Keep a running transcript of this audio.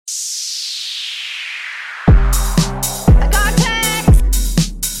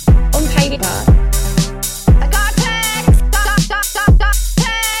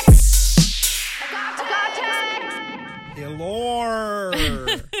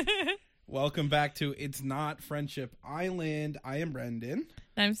Welcome back to It's Not Friendship Island. I am Brendan.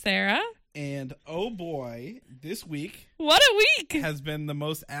 I'm Sarah. And oh boy, this week... What a week! ...has been the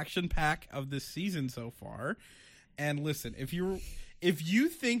most action-packed of this season so far. And listen, if you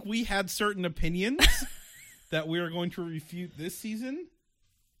think we had certain opinions that we are going to refute this season,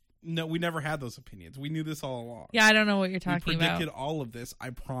 no, we never had those opinions. We knew this all along. Yeah, I don't know what you're talking about. We predicted all of this,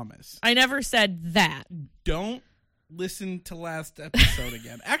 I promise. I never said that. Don't listen to last episode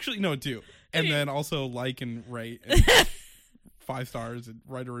again. Actually, no, do. And then also like and rate and 5 stars and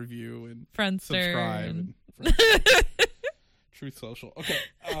write a review and Friendster subscribe. And Truth Social. Okay,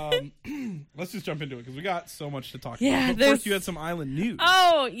 let's just jump into it because we got so much to talk about. But first, you had some Island news.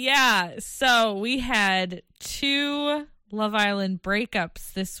 Oh, yeah. So we had 2 Love Island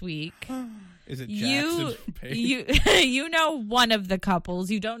breakups this week. Is it Jackson from Paige? You know one of the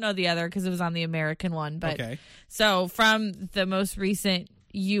couples. You don't know the other because it was on the American one. But okay. So from the most recent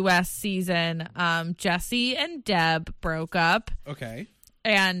U.S. season, Jesse and Deb broke up. Okay.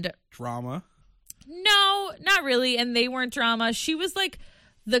 And drama? No, not really. And they weren't drama. She was like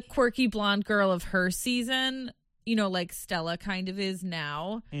the quirky blonde girl of her season. You know, like Stella kind of is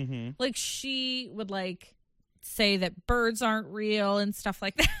now. Mm-hmm. Like she would like say that birds aren't real and stuff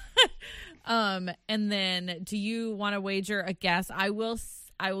like that. And then do you want to wager a guess? I will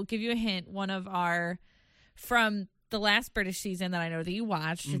give you a hint. One of our, from the last British season that I know that you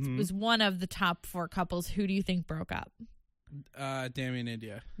watched, mm-hmm. It was one of the top 4 couples. Who do you think broke up? Dami and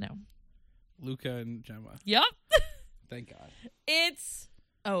India. No. Luca and Gemma. Yep. Thank God. It's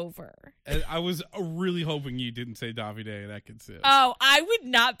over. I was really hoping you didn't say Davide and Ekin-Su. Oh, I would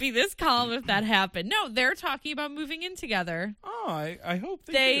not be this calm if that happened. No, they're talking about moving in together. Oh, I hope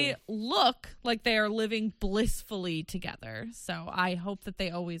they look like they are living blissfully together. So I hope that they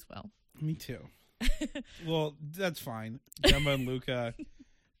always will. Me too. Well, that's fine. Gemma and Luca,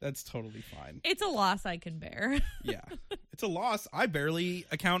 that's totally fine. It's a loss I can bear. Yeah. It's a loss I barely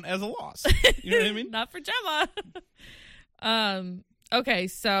account as a loss. You know what I mean? Not for Gemma. Okay,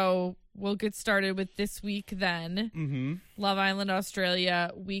 so we'll get started with this week then. Mm-hmm. Love Island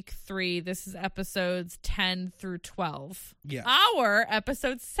Australia, week 3. This is episodes 10 through 12. Yeah. Our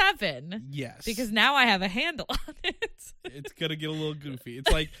episode 7. Yes. Because now I have a handle on it. It's going to get a little goofy. It's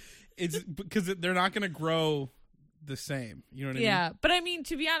like, it's because they're not going to grow the same. You know what I mean? Yeah, but I mean,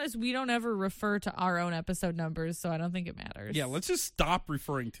 to be honest, we don't ever refer to our own episode numbers, so I don't think it matters. Yeah, let's just stop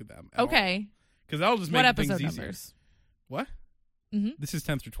referring to them. Okay. Because that'll just make what things episode easier. Numbers? What? Mm-hmm. This is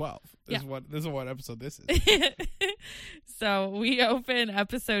 10 through 12. This is what episode this is. So we open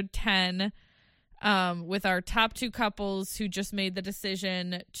episode 10 with our top 2 couples who just made the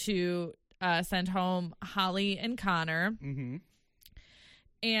decision to send home Holly and Connor. Mm-hmm.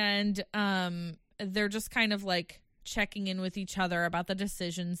 And they're just kind of like checking in with each other about the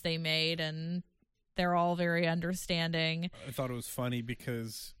decisions they made, and they're all very understanding. I thought it was funny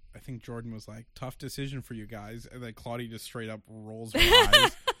because I think Jordan was like, tough decision for you guys. And then Claudia just straight up rolls her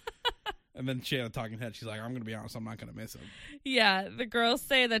eyes. And then she had a talking head. She's like, I'm going to be honest, I'm not going to miss him. Yeah, the girls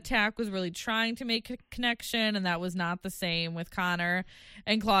say that Tak was really trying to make a connection, and that was not the same with Connor.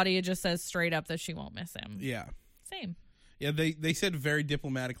 And Claudia just says straight up that she won't miss him. Yeah. Same. Yeah, they said very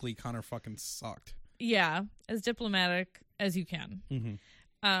diplomatically Connor fucking sucked. Yeah, as diplomatic as you can. Mm-hmm.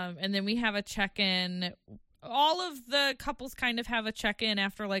 And then we have a check-in. All of the couples kind of have a check-in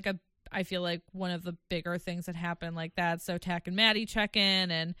after like I feel like one of the bigger things that happened like that. So Tak and Maddie check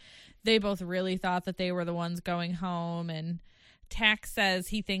in, and they both really thought that they were the ones going home. And Tak says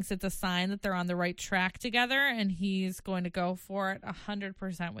he thinks it's a sign that they're on the right track together, and he's going to go for it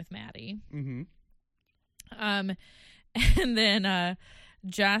 100% with Maddie. Mm-hmm. And then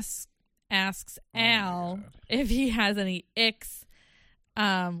Jess asks Al if he has any icks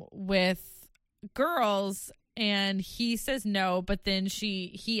with girls, and he says no, but then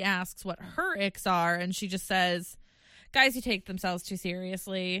he asks what her icks are, and she just says guys who take themselves too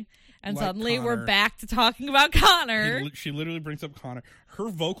seriously. And like suddenly Connor. We're back to talking about Connor. She literally brings up Connor. Her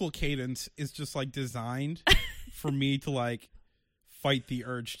vocal cadence is just like designed for me to like fight the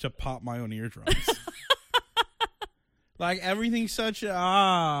urge to pop my own eardrums. Like everything's such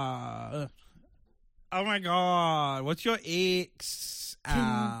oh my God, what's your icks?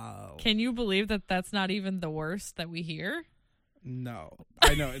 Can you believe that that's not even the worst that we hear? No,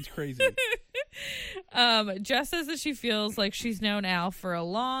 I know, it's crazy. Jess says that she feels like she's known Al for a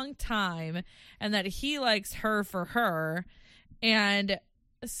long time and that he likes her for her. And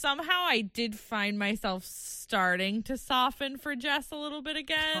somehow I did find myself starting to soften for Jess a little bit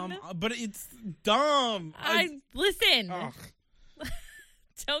again. But it's dumb. Listen. Ugh.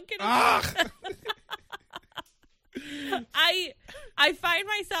 Don't get Ugh. I find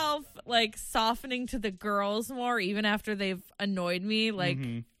myself like softening to the girls more even after they've annoyed me. Like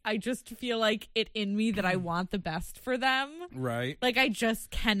I just feel like it in me that I want the best for them. Right. Like I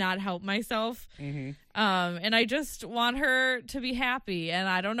just cannot help myself. And I just want her to be happy. And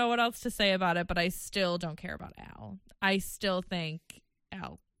I don't know what else to say about it, but I still don't care about Al. I still think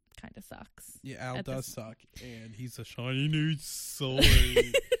Al kind of sucks. Yeah, Al does suck, and he's a shiny new sword.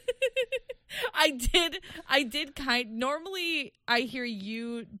 I did normally I hear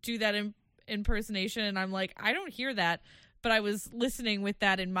you do that impersonation, and I'm like, I don't hear that, but I was listening with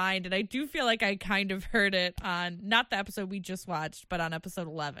that in mind, and I do feel like I kind of heard it on not the episode we just watched, but on episode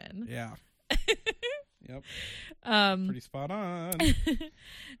 11. Yeah. Yep. Pretty spot on.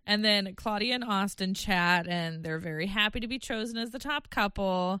 And then Claudia and Austin chat, and they're very happy to be chosen as the top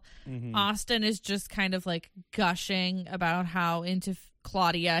couple. Austin is just kind of like gushing about how into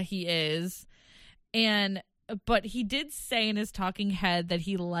Claudia he is, but he did say in his talking head that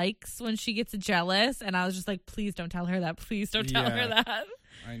he likes when she gets jealous, and I was just like, please don't tell her that. Please don't tell her that.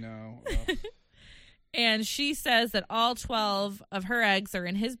 I know. And she says that all 12 of her eggs are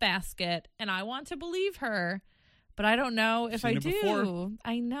in his basket, and I want to believe her, but I don't know if I do. Before.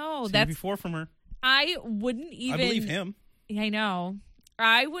 I know. That's before from her. I wouldn't even. I believe him. I know.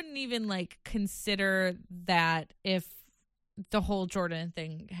 I wouldn't even like consider that if the whole Jordan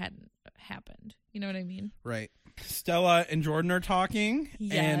thing hadn't happened. You know what I mean? Right. Stella and Jordan are talking,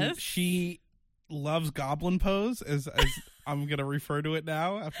 and she loves goblin pose, as I'm going to refer to it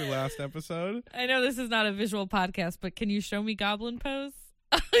now after last episode. I know this is not a visual podcast, but can you show me goblin pose?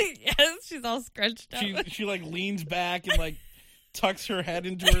 Yes, she's all scrunched up. She like leans back and like tucks her head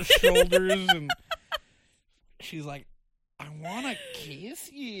into her shoulders, and she's like, I want to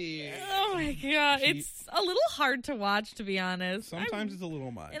kiss you. Oh my God. It's a little hard to watch, to be honest. Sometimes it's a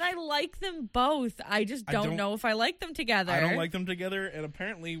little much. And I like them both. I just don't know if I like them together. I don't like them together, and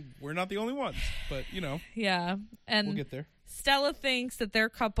apparently we're not the only ones. But, you know. Yeah. And we'll get there. Stella thinks that their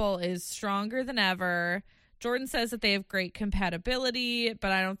couple is stronger than ever. Jordan says that they have great compatibility,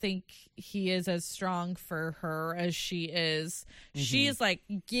 but I don't think he is as strong for her as she is. She is like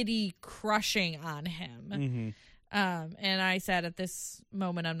giddy crushing on him. And I said at this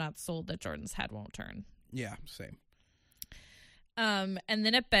moment, I'm not sold that Jordan's head won't turn. Yeah, same. And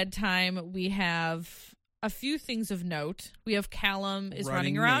then at bedtime, we have a few things of note. We have Callum is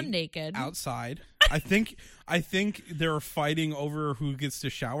running around naked outside. I think they're fighting over who gets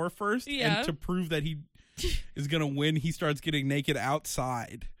to shower first. Yeah. And to prove that he is going to win, he starts getting naked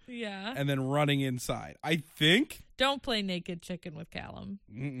outside. Yeah. And then running inside. I think. Don't play naked chicken with Callum.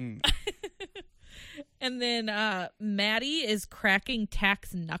 And then Maddie is cracking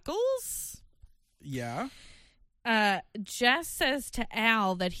Tack's knuckles. Yeah. Jess says to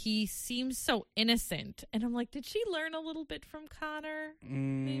Al that he seems so innocent. And I'm like, did she learn a little bit from Connor?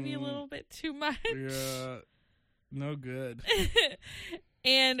 Maybe a little bit too much. Yeah. No good.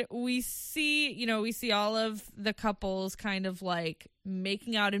 And we see all of the couples kind of like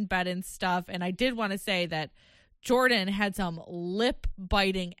making out in bed and stuff. And I did want to say that Jordan had some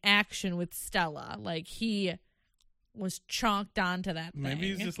lip-biting action with Stella. Like, he was chonked onto that thing. Maybe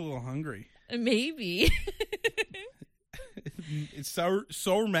he's just a little hungry. Maybe. It's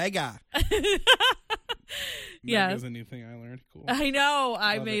so mega. Yeah. Mega's a new thing I learned. Cool. I know.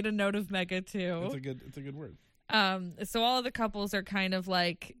 I made a note of mega, too. It's a good word. So all of the couples are kind of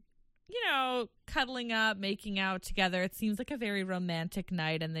like, cuddling up, making out together. It seems like a very romantic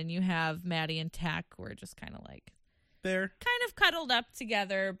night. And then you have Maddie and Tack who are just kind of like there, kind of cuddled up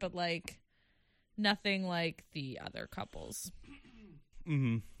together, but like nothing like the other couples.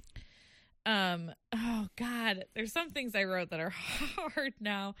 Oh God, there's some things I wrote that are hard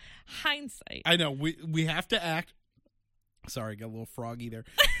now. Hindsight. I know we have to act. Sorry, got a little froggy there.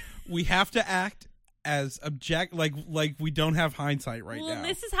 We have to act as like we don't have hindsight right now. Well,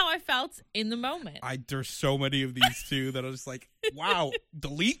 this is how I felt in the moment. There's so many of these too that I was like, wow,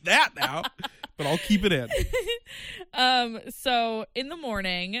 delete that now. But I'll keep it in. So in the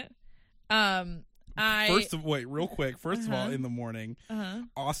morning, First of all, in the morning,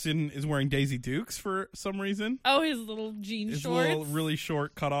 Austin is wearing Daisy Dukes for some reason. Oh, his little jean shorts. Little really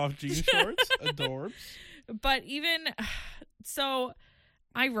short cut off jean shorts. Adorbs. But even so,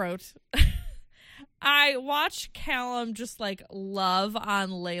 I wrote I watch Callum just like love on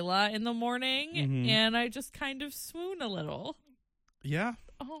Layla in the morning, and I just kind of swoon a little. Yeah.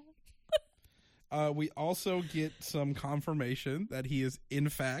 Oh. We also get some confirmation that he is in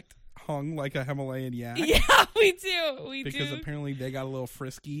fact hung like a Himalayan yak. Yeah, we do. Because apparently they got a little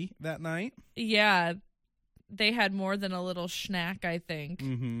frisky that night. Yeah. they had more than a little schnack, I think.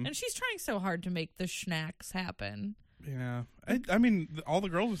 Mm-hmm. And she's trying so hard to make the schnacks happen. Yeah. I mean, all the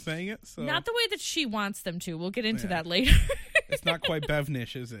girls are saying it, so. Not the way that she wants them to. We'll get into that later. It's not quite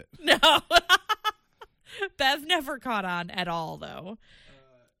Bevnish, is it? No. Bev never caught on at all, though.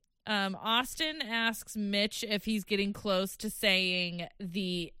 Austin asks Mitch if he's getting close to saying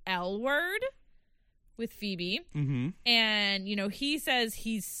the L word with Phoebe. Mm-hmm. And, he says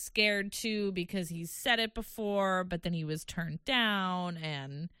he's scared too because he's said it before, but then he was turned down,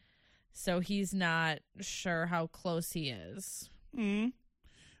 and so he's not sure how close he is. Mm-hmm.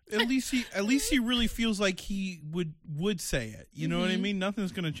 At least he really feels like he would say it. You know what I mean?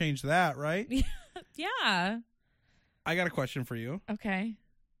 Nothing's going to change that, right? Yeah. I got a question for you. Okay.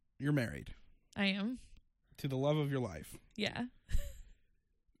 You're married. I am. To the love of your life. Yeah.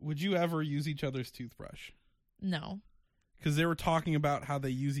 Would you ever use each other's toothbrush? No. Because they were talking about how they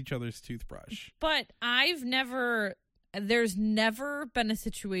use each other's toothbrush. But there's never been a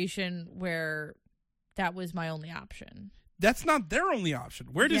situation where that was my only option. That's not their only option.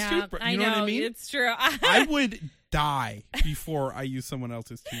 Where does toothbrush? You know what I mean? It's true. I would die before I use someone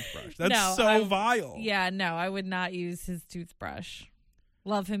else's toothbrush. That's vile. Yeah, no, I would not use his toothbrush.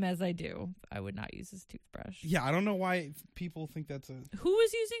 Love him as I do. I would not use his toothbrush. Yeah, I don't know why people think that's a... Who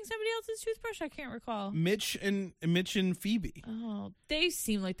was using somebody else's toothbrush? I can't recall. Mitch and Phoebe. Oh, they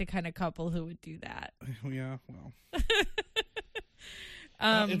seem like the kind of couple who would do that. Yeah, well...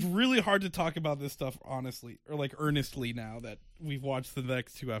 it's really hard to talk about this stuff honestly, or like earnestly, now that we've watched the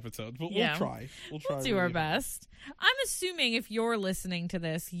next 2 episodes. But we'll try. We'll do our best. I'm assuming if you're listening to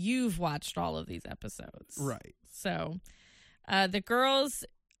this, you've watched all of these episodes. Right. So the girls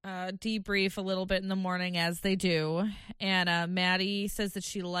debrief a little bit in the morning, as they do. And Maddie says that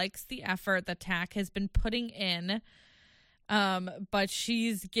she likes the effort that Tak has been putting in. But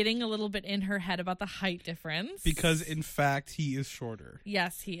she's getting a little bit in her head about the height difference. Because, in fact, he is shorter.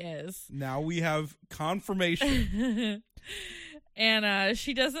 Yes, he is. Now we have confirmation. And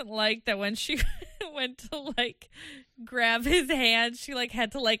she doesn't like that when she went to, grab his hand, she,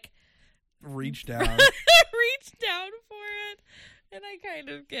 had to, reach down. reach down for it. And I kind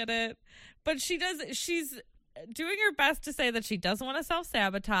of get it. But she's doing her best to say that she doesn't want to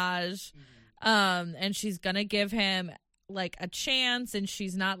self-sabotage. And she's going to give him a chance, and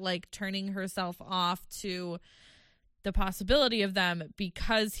she's not turning herself off to the possibility of them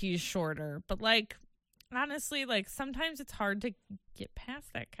because he's shorter. But honestly, sometimes it's hard to get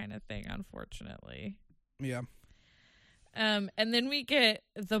past that kind of thing, unfortunately. Yeah. And then we get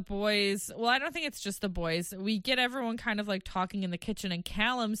the boys. Well, I don't think it's just the boys. We get everyone kind of talking in the kitchen, and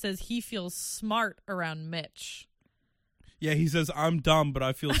Callum says he feels smart around Mitch. Yeah, he says, I'm dumb, but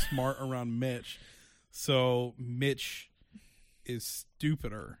I feel smart around Mitch. So Mitch is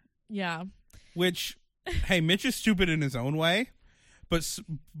stupider. Yeah. Which, hey, Mitch is stupid in his own way,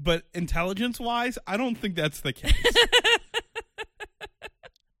 but intelligence-wise, I don't think that's the case.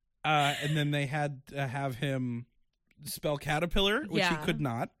 And then they had to have him spell caterpillar, which he could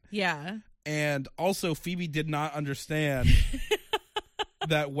not. Yeah. And also, Phoebe did not understand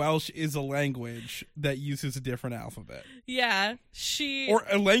that Welsh is a language that uses a different alphabet. Yeah. Or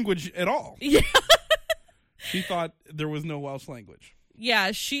a language at all. Yeah. She thought there was no Welsh language.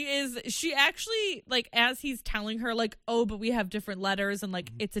 Yeah, she actually, as he's telling her, oh, but we have different letters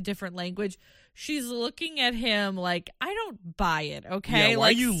and, it's a different language, she's looking at him I don't buy it, okay? Yeah, why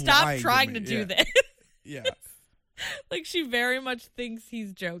are you stop lying trying to do this. Yeah. She very much thinks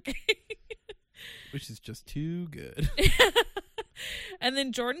he's joking. Which is just too good. And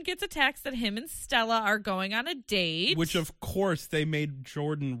then Jordan gets a text that him and Stella are going on a date. Which, of course, they made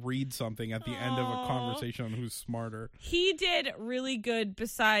Jordan read something at the end of a conversation on who's smarter. He did really good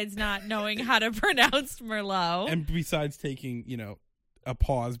besides not knowing how to pronounce Merlot. And besides taking, a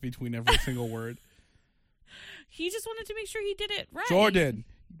pause between every single word. He just wanted to make sure he did it right. Jordan,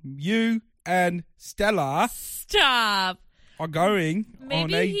 you and Stella... Stop. ...are going Maybe on a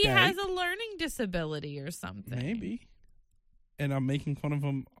date. Maybe he has a learning disability or something. Maybe. And I'm making fun of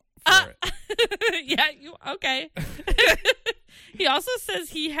him for it. Yeah, okay. He also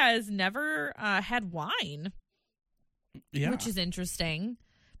says he has never had wine. Yeah. Which is interesting.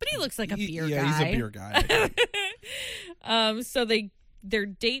 But he looks like a beer guy. Yeah, he's a beer guy. So their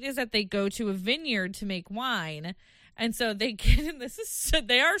date is that they go to a vineyard to make wine. And so they get in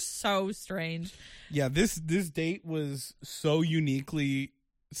they are so strange. Yeah, this date was so uniquely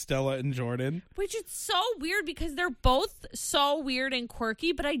Stella and Jordan. Which is so weird because they're both so weird and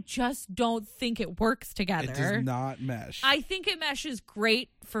quirky, but I just don't think it works together. It does not mesh. I think it meshes great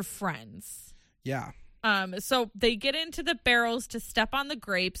for friends. Yeah. So they get into the barrels to step on the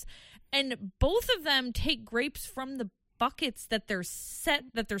grapes, And both of them take grapes from the buckets that they're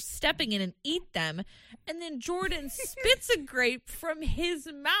stepping in and eat them. And then Jordan spits a grape from his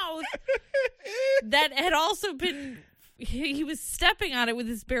mouth that had also been, he was stepping on it with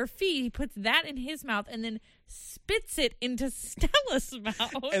his bare feet. He puts that in his mouth and then spits it into Stella's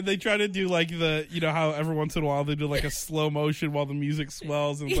mouth. And they try to do like how every once in a while they do like a slow motion while the music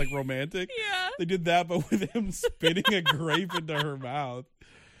swells and it's like romantic. Yeah. They did that, but with him spitting a grape into her mouth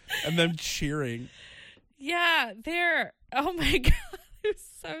and them cheering. Yeah, oh my God, it was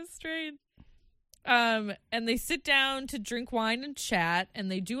so strange. And they sit down to drink wine and chat,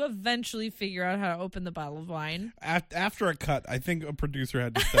 and they do eventually figure out how to open the bottle of wine. After a cut, I think a producer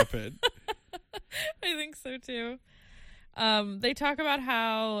had to step in. I think so too. They talk about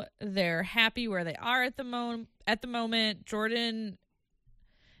how they're happy where they are at the moment. Jordan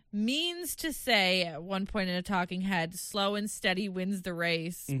means to say at one point in a talking head, slow and steady wins the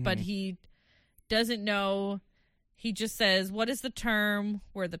race, but he doesn't know. He just says, what is the term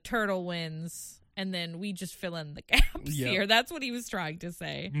where the turtle wins? And then we just fill in the gaps here. That's what he was trying to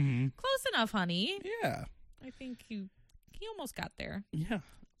say. Mm-hmm. Close enough, honey. Yeah. I think he almost got there. Yeah.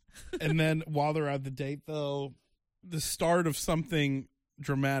 And then while they're at the date, though, the start of something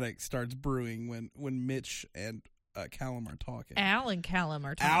dramatic starts brewing when Mitch and Callum are talking. Al and Callum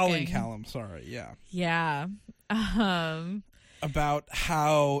are talking. Al and Callum, sorry. Yeah. Yeah. About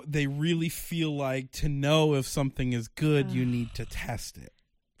how they really feel like to know if something is good, you need to test it.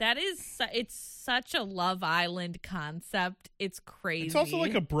 It's such a Love Island concept. It's crazy. It's also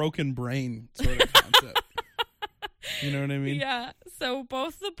like a broken brain sort of concept. You know what I mean? Yeah. So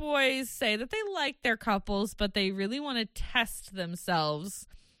both the boys say that they like their couples, but they really want to test themselves.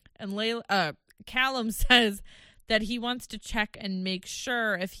 And Callum says that he wants to check and make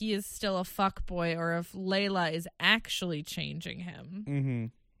sure if he is still a fuckboy or if Layla is actually changing him. Mm-hmm.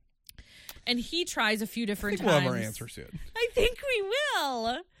 And he tries a few different times. We'll have our answer soon. I think we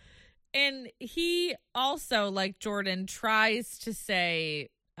will. And he also, like Jordan, tries to say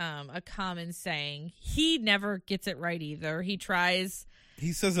a common saying. He never gets it right either. He tries.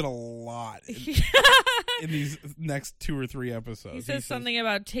 He says it a lot in these next 2 or 3 episodes. He says something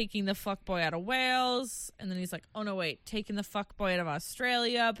about taking the fuckboy out of Wales, and then he's like, oh no, wait, taking the fuckboy out of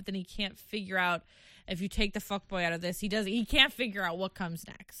Australia, but then he can't figure out if you take the fuckboy out of this, he can't figure out what comes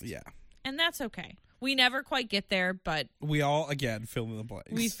next. Yeah. And that's okay. We never quite get there, but we all, again, fill in the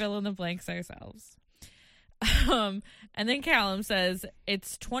blanks. We fill in the blanks ourselves. And then Callum says,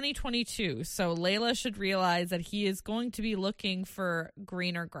 it's 2022, so Layla should realize that he is going to be looking for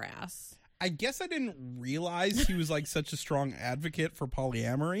greener grass. I guess I didn't realize he was like such a strong advocate for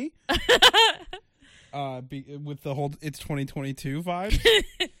polyamory. With the whole it's 2022 vibe.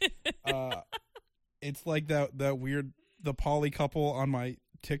 It's like that weird, the poly couple on my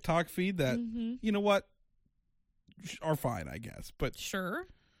TikTok feed that, you know what, are fine, I guess. But sure.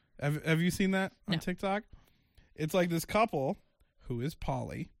 Have you seen that on No. TikTok? It's like this couple who is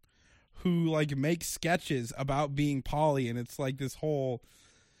poly, who like makes sketches about being poly, and it's like this whole.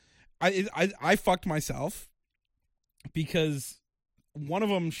 I fucked myself because one of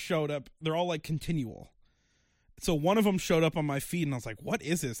them showed up. They're all like continual. So one of them showed up on my feed, and I was like, "What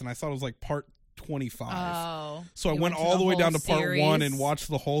is this?" And I thought it was like part 25. Oh, so I went all the way down to part series. 1 and watched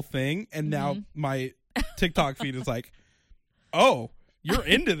the whole thing, and now my TikTok feed is like, "Oh, you're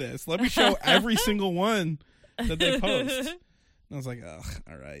into this. Let me show every single one that they post." And I was like, "Ugh,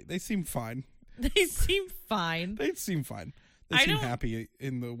 all right. They seem fine. They seem fine. They seem fine. They seem happy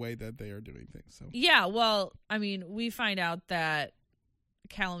in the way that they are doing things." So yeah, well, I mean, we find out that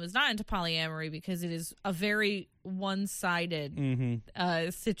Callum is not into polyamory because it is a very one-sided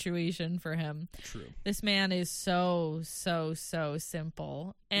situation for him. True. This man is so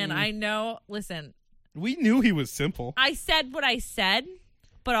simple. And I know, listen. We knew he was simple. I said what I said,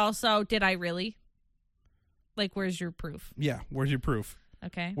 but also, did I really? Like, where's your proof? Yeah, where's your proof?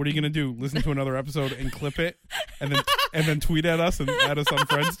 Okay. What are you going to do? Listen to another episode and clip it and then tweet at us and add us on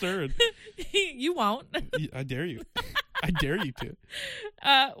Friendster? And you won't. I dare you. I dare you to.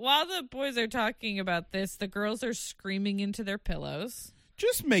 While the boys are talking about this, the girls are screaming into their pillows.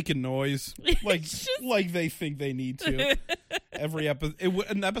 Just making noise, like they think they need to. Every episode,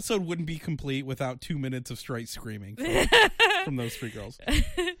 an episode wouldn't be complete without 2 minutes of straight screaming from those 3 girls.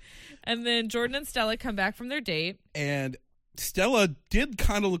 And then Jordan and Stella come back from their date, and Stella did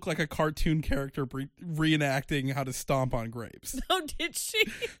kind of look like a cartoon character reenacting how to stomp on grapes. Oh, did she?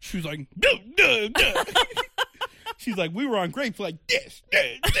 She was like, duh, duh, duh. She's like, we were on grapes like this.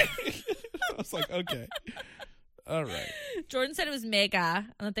 I was like, okay. All right. Jordan said it was mega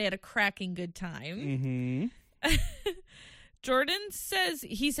and that they had a cracking good time. Jordan says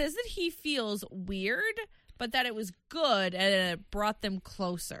that he feels weird, but that it was good and it brought them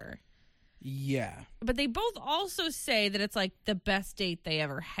closer. Yeah. But they both also say that it's like the best date they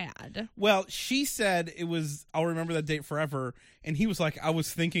ever had. Well, she said it was, I'll remember that date forever. And he was like, I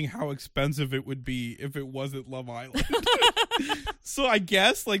was thinking how expensive it would be if it wasn't Love Island. So I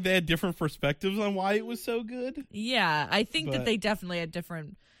guess like they had different perspectives on why it was so good. Yeah, I think that they definitely had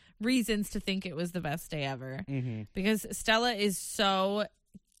different reasons to think it was the best day ever. Mm-hmm. Because Stella is so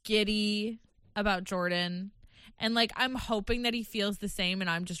giddy about Jordan. And, like, I'm hoping that he feels the same and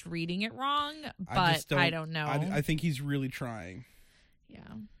I'm just reading it wrong, but I don't know. I think he's really trying. Yeah.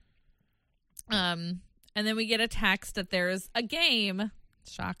 And then we get a text that there's a game.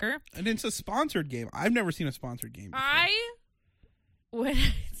 Shocker. And it's a sponsored game. I've never seen a sponsored game before. When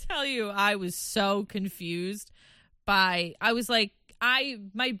I tell you I was so confused by, I was like,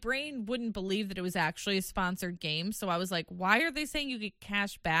 my brain wouldn't believe that it was actually a sponsored game. So I was like, why are they saying you get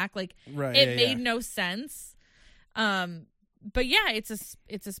cash back? Like, right, it made no sense. But yeah, it's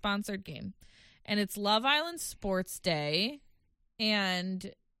a sponsored game, and it's Love Island Sports Day,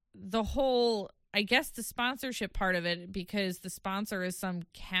 and the whole, I guess the sponsorship part of it, because the sponsor is some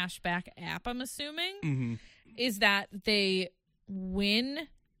cashback app, I'm assuming, is that they win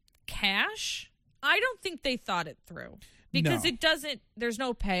cash. I don't think they thought it through because there's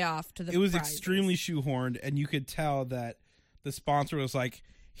no payoff to the It was prizes. extremely shoehorned, and you could tell that the sponsor was like,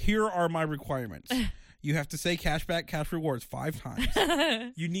 here are my requirements. You have to say cashback, cash rewards 5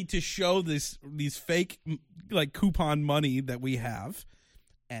 times. You need to show these fake like coupon money that we have,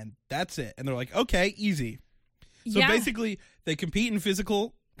 and that's it. And they're like, okay, easy. So basically, they compete in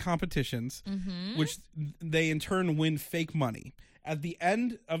physical competitions, which they in turn win fake money. At the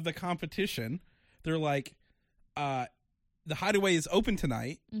end of the competition, they're like, the Hideaway is open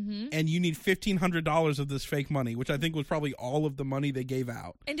tonight, and you need $1,500 of this fake money, which I think was probably all of the money they gave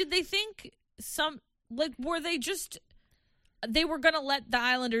out. And did they think were they were going to let the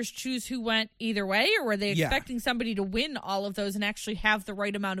Islanders choose who went either way, or were they expecting somebody to win all of those and actually have the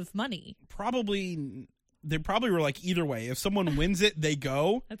right amount of money? They probably were like, either way. If someone wins it, they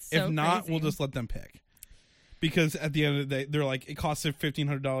go. That's so if not, crazy. we'll just let them pick. Because at the end of the day, they're like, it costs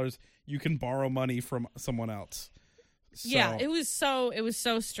 $1,500. You can borrow money from someone else. So, yeah, it was so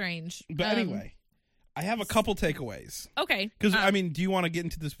strange. But anyway, I have a couple takeaways. Okay. Because, do you want to get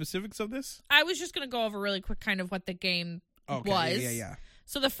into the specifics of this? I was just going to go over really quick kind of what the game was. Yeah.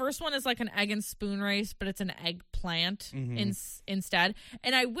 So the first one is like an egg and spoon race, but it's an eggplant instead.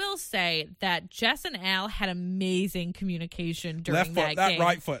 And I will say that Jess and Al had amazing communication during that game.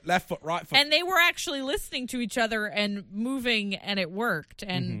 Right foot, left foot, right foot. And they were actually listening to each other and moving, and it worked.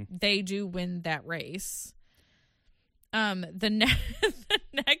 And they do win that race. The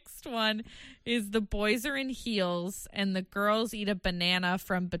next one is the boys are in heels and the girls eat a banana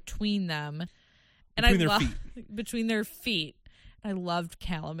from between them. And between their feet. I loved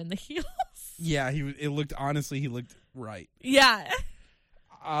Callum in the heels. Yeah, he looked right. Yeah.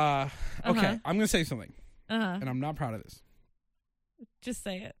 Okay, I'm going to say something. And I'm not proud of this. Just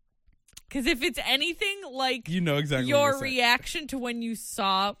say it. Because if it's anything like you know exactly your reaction to when you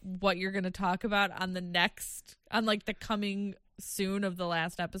saw what you're going to talk about on the coming soon of the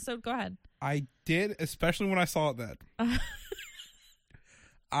last episode, go ahead. I did, especially when I saw it then.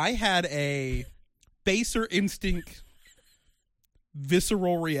 I had a baser instinct,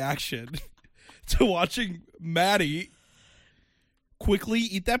 visceral reaction to watching Maddie quickly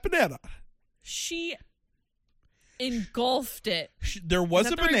eat that banana. She engulfed it. There was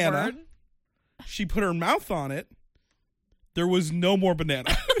a banana. Right word? She put her mouth on it. There was no more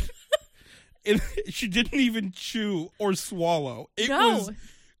banana. She didn't even chew or swallow. It was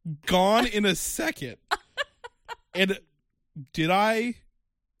gone in a second. And did I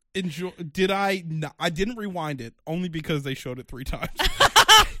enjoy? No, I didn't rewind it only because they showed it 3 times.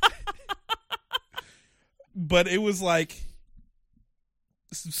 But it was like,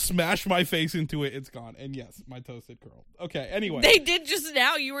 smash my face into it, it's gone. And yes, my toes did curl. Okay, anyway. They did just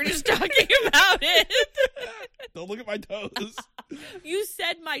now. You were just talking about it. Don't look at my toes. You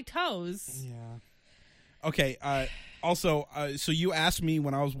said my toes. Yeah. Okay, also, so you asked me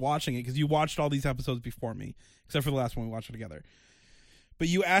when I was watching it, because you watched all these episodes before me, except for the last one we watched it together. But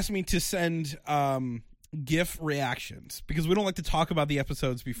you asked me to send GIF reactions, because we don't like to talk about the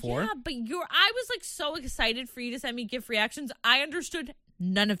episodes before. Yeah, but I was like so excited for you to send me GIF reactions. I understood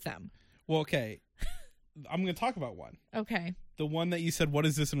none of them. Well, okay. I'm going to talk about one. Okay. The one that you said, what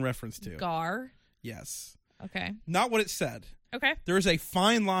is this in reference to? Gar. Yes. Okay. Not what it said. Okay. There is a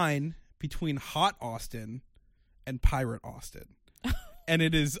fine line between Hot Austin and Pirate Austin. and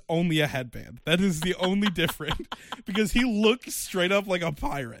it is only a headband. That is the only difference, because he looks straight up like a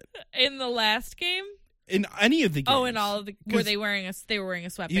pirate In the last game? in any of the games. Oh, in all of the were they were wearing a sweatband or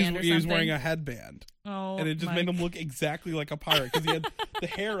something? He was wearing a headband. Oh, and it just made him look exactly like a pirate, because he had the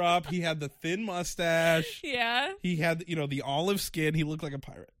hair up, he had the thin mustache, Yeah. he had the olive skin. He looked like a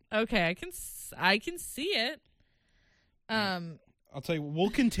pirate. Okay, I can see it. I'll tell you, we'll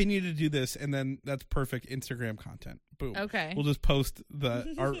continue to do this, and then that's perfect Instagram content. Boom. Okay. We'll just post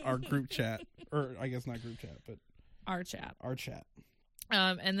our group chat, or I guess not group chat, but Our chat.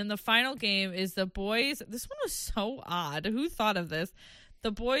 And then the final game is the boys. This one was so odd. Who thought of this?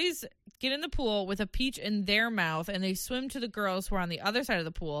 The boys get in the pool with a peach in their mouth, and they swim to the girls who are on the other side of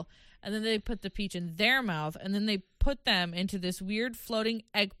the pool, and then they put the peach in their mouth, and then they put them into this weird floating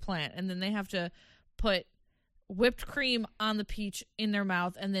eggplant, and then they have to put whipped cream on the peach in their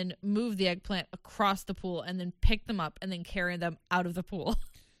mouth, and then move the eggplant across the pool, and then pick them up, and then carry them out of the pool.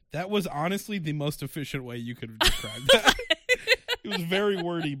 That was honestly the most efficient way you could have described that. It was very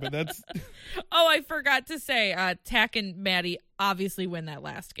wordy, but that's... Oh, I forgot to say, Tack and Maddie obviously win that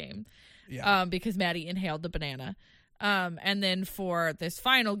last game. Yeah. Because Maddie inhaled the banana. And then for this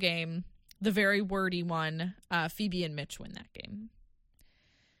final game, the very wordy one, Phoebe and Mitch win that game.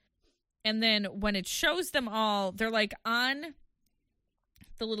 And then when it shows them all, they're like on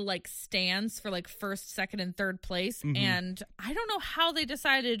the little like stands for like first, second, and third place. Mm-hmm. And I don't know how they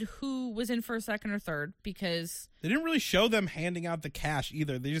decided who was in first, second, or third, because they didn't really show them handing out the cash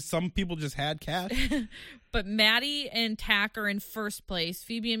either. Some people just had cash. But Maddie and Tack are in first place.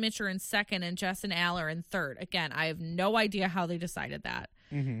 Phoebe and Mitch are in second, and Jess and Al are in third. Again, I have no idea how they decided that.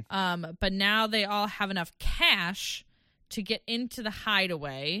 Mm-hmm. But now they all have enough cash to get into the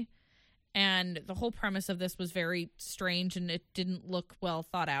hideaway. And the whole premise of this was very strange, and it didn't look well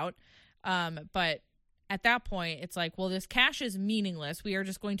thought out. But at that point, it's like, well, this cash is meaningless. We are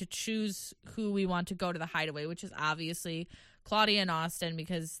just going to choose who we want to go to the hideaway, which is obviously Claudia and Austin,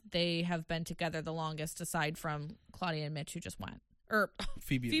 because they have been together the longest, aside from Claudia and Mitch, who just went. Or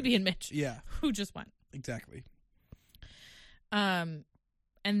Phoebe and Mitch. Yeah. Who just went. Exactly. And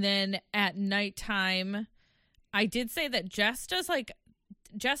then at nighttime, I did say that Jess does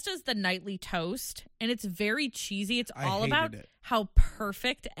the nightly toast, and it's very cheesy. It's all about how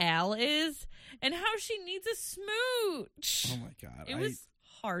perfect Al is and how she needs a smooch. Oh my God. It was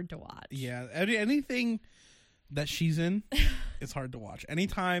hard to watch. Yeah. Anything that she's in is hard to watch.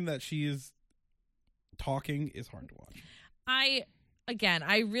 Anytime that she is talking is hard to watch. I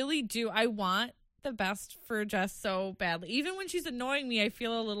really do. I want the best for Jess so badly. Even when she's annoying me, I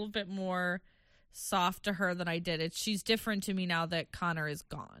feel a little bit more soft to her than I did. She's different to me now that Connor is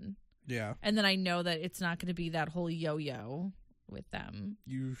gone. Yeah. And then I know that it's not going to be that whole yo-yo with them.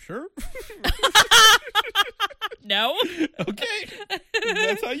 You sure? No. Okay.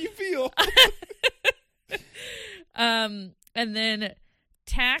 That's how you feel. And then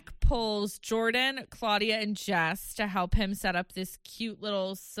Tack pulls Jordan, Claudia, and Jess to help him set up this cute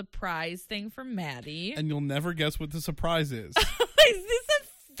little surprise thing for Maddie. And you'll never guess what the surprise is. Is this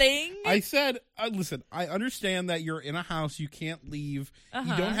a thing? I said, listen, I understand that you're in a house, you can't leave.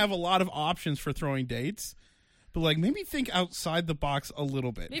 You don't have a lot of options for throwing dates. But, like, maybe think outside the box a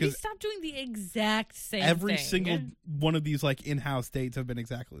little bit. Maybe stop doing the exact same every thing. single one of these, like, in-house dates have been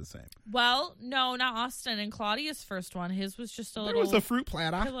exactly the same. Well, no, not Austin and Claudia's first one. His was just a little... There was a fruit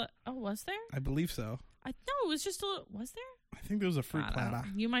platter. Oh, was there? I believe so. No, it was just a little... Was there? I think there was a fruit platter.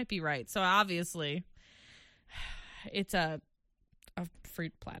 You might be right. So, obviously, it's a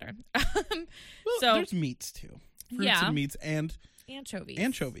fruit platter. Well, there's meats, too. Fruits and meats and...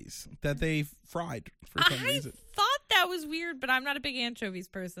 Anchovies that they fried for some reason. I thought that was weird, but I'm not a big anchovies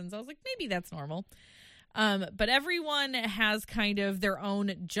person, so I was like, maybe that's normal. But everyone has kind of their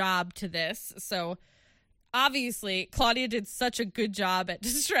own job to this. So obviously, Claudia did such a good job at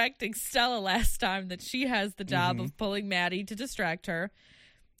distracting Stella last time that she has the job of pulling Maddie to distract her.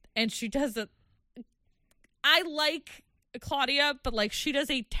 And she does it. I like Claudia, but like she does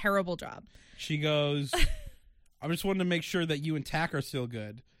a terrible job. She goes... I just wanted to make sure that you and Tack are still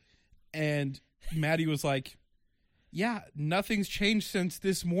good. And Maddie was like, yeah, nothing's changed since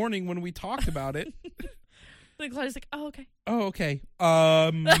this morning when we talked about it. Like Claudia's like, oh, okay. Oh, okay.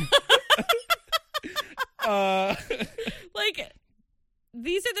 Like,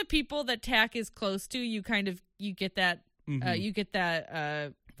 these are the people that Tack is close to. You get that,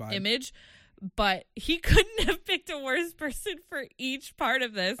 image. But he couldn't have picked a worse person for each part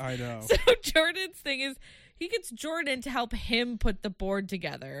of this. I know. So Jordan's thing is, he gets Jordan to help him put the board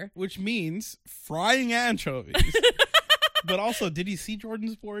together. Which means frying anchovies. But also, did he see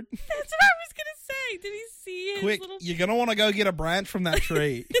Jordan's board? That's what I was going to Why? Did he see his Quick, little... you're gonna want to go get a branch from that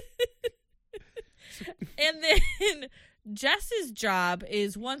tree. And then Jess's job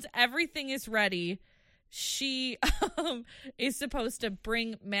is, once everything is ready, she is supposed to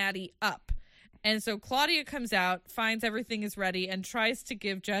bring Maddie up. And so Claudia comes out, finds everything is ready, and tries to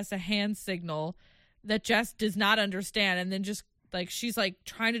give Jess a hand signal that Jess does not understand. And then just like, she's like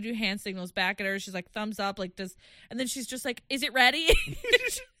trying to do hand signals back at her. She's like, thumbs up, like does, and then she's just like, is it ready?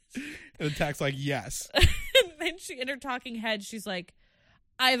 And the tech's like, yes. And then in her talking head, she's like,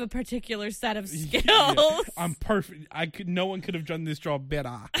 I have a particular set of skills. Yeah, I'm perfect. No one could have done this job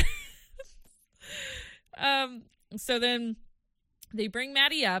better. So then they bring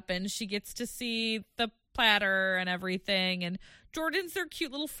Maddie up, and she gets to see the platter and everything. And Jordan's their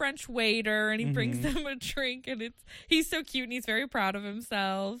cute little French waiter, and he brings them a drink, and he's so cute, and he's very proud of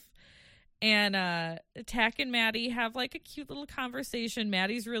himself. And Tack and Maddie have like a cute little conversation.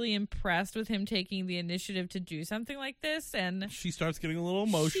 Maddie's really impressed with him taking the initiative to do something like this, and She starts getting a little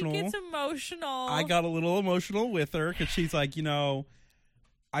emotional. She gets emotional. I got a little emotional with her because she's like,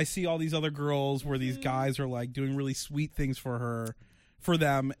 I see all these other girls where these guys are like doing really sweet things for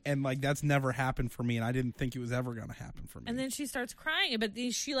them, and like that's never happened for me, and I didn't think it was ever gonna happen for me. And then she starts crying, but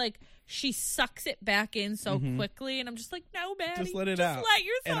she sucks it back in so quickly, and I'm just like, no, Maddie, just let it out. Let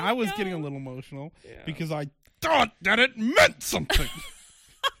yourself and I was go. getting a little emotional because I thought that it meant something.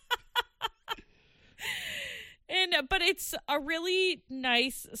 But it's a really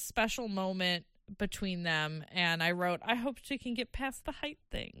nice, special moment between them, and I wrote, I hope she can get past the height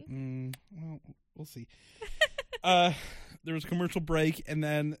thing. Well, we'll see. There was a commercial break, and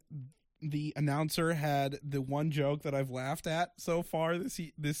then the announcer had the one joke that I've laughed at so far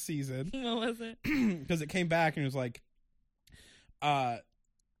this season. What was it? Because it came back and it was like,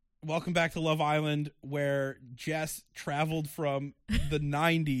 welcome back to Love Island, where Jess traveled from the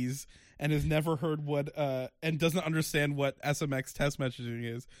 90s and has never heard what and doesn't understand what SMX text messaging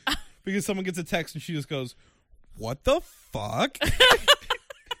is, because someone gets a text and she just goes, what the fuck?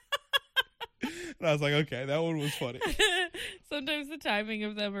 And I was like, okay, that one was funny. Sometimes the timing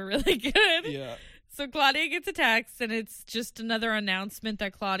of them are really good. Yeah. So Claudia gets a text, and it's just another announcement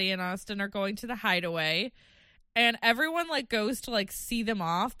that Claudia and Austin are going to the hideaway. And everyone like goes to like see them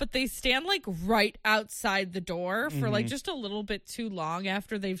off, but they stand like right outside the door for like just a little bit too long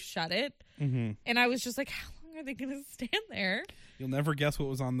after they've shut it. And I was just like, how long are they going to stand there? You'll never guess what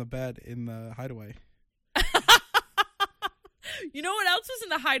was on the bed in the hideaway. You know what else was in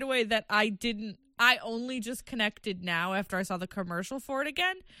the hideaway that I only just connected now after I saw the commercial for it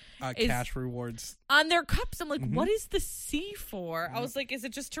again? Cash rewards. On their cups. I'm like, what is the C for? I was like, is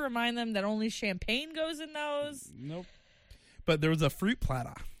it just to remind them that only champagne goes in those? Nope. But there was a fruit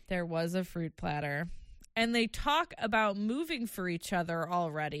platter. There was a fruit platter. And they talk about moving for each other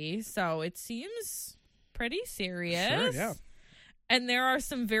already. So it seems pretty serious. Sure, yeah. And there are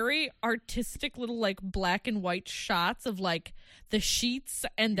some very artistic little like black and white shots of like the sheets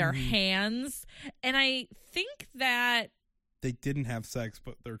and their hands. And I think that they didn't have sex,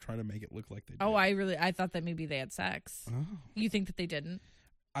 but they're trying to make it look like they did. Oh, I thought that maybe they had sex. Oh. You think that they didn't?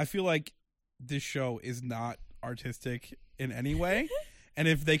 I feel like this show is not artistic in any way. And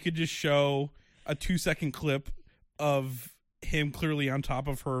if they could just show a 2-second clip of him clearly on top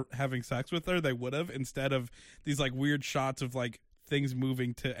of her having sex with her, they would have, instead of these like weird shots of like things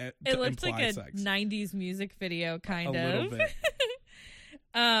moving to it looks imply like a sex. 90s music video kind a of little bit.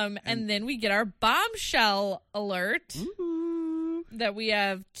 And then we get our bombshell alert. Ooh. That we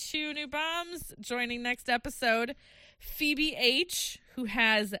have 2 new bombs joining next episode. Phoebe H, who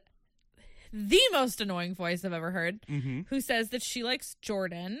has the most annoying voice I've ever heard, who says that she likes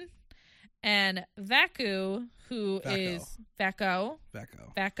Jordan. And Vacu, who is Vaco,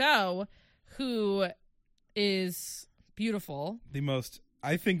 who is beautiful.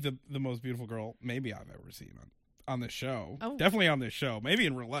 I think the most beautiful girl maybe I've ever seen on this show. Oh. Definitely on this show. Maybe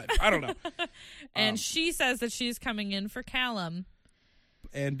in real life. I don't know. And she says that she's coming in for Callum.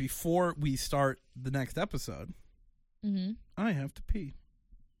 And before we start the next episode, I have to pee.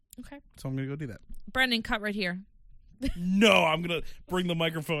 Okay. So I'm going to go do that. Brendan, cut right here. No, I'm going to bring the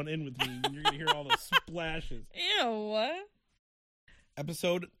microphone in with me, and you're going to hear all the splashes. Ew.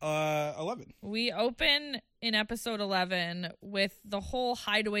 Episode 11. We open in episode 11 with the whole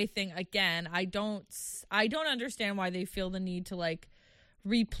hideaway thing again. I don't understand why they feel the need to like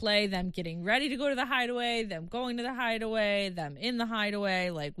replay them getting ready to go to the hideaway, them going to the hideaway, them in the hideaway.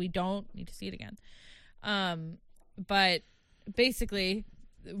 Like, we don't need to see it again. But basically,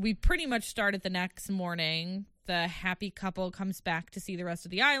 we pretty much start at the next morning. The happy couple comes back to see the rest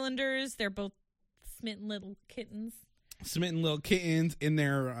of the Islanders. They're both smitten little kittens. smitten little kittens in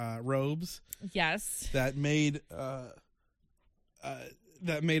their robes Yes. that made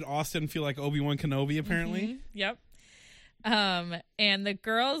Austin feel like Obi-Wan Kenobi, apparently. Mm-hmm. Yep. And the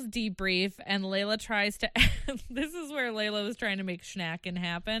girls debrief, and Layla tries to. This is where Layla was trying to make schnacken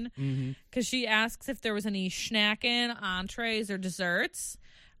happen, because she asks if there was any schnacken, entrees, or desserts.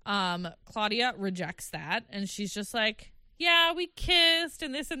 Claudia rejects that, and she's just like, "Yeah, we kissed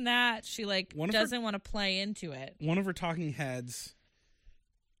and this and that." She doesn't want to play into it. One of her talking heads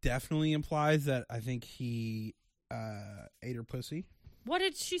definitely implies that I think he ate her pussy. What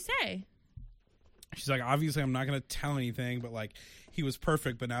did she say? She's like, obviously, I'm not going to tell anything, but like, he was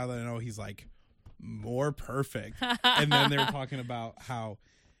perfect. But now that I know he's like more perfect. And then they were talking about how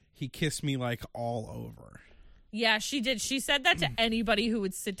he kissed me like all over. Yeah, she did. She said that to anybody who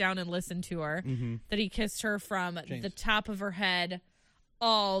would sit down and listen to her, that he kissed her from the top of her head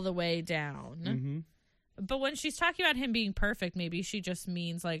all the way down. But when she's talking about him being perfect, maybe she just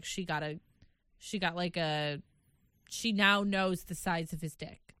means like she now knows the size of his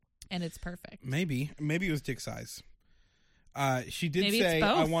dick. And it's perfect. Maybe it was dick size. She did Maybe say,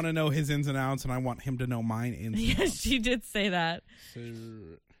 I want to know his ins and outs, and I want him to know mine ins and outs. Yes, she did say that. So,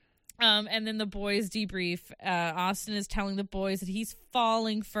 and then the boys debrief. Austin is telling the boys that he's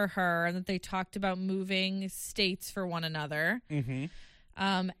falling for her and that they talked about moving states for one another.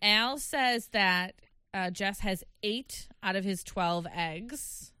 Al says that Jess has 8 out of his 12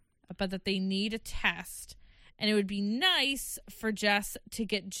 eggs, but that they need a test. And it would be nice for Jess to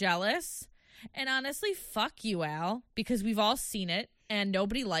get jealous. And honestly, fuck you, Al, because we've all seen it and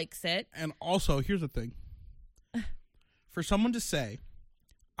nobody likes it. And also, here's the thing. For someone to say,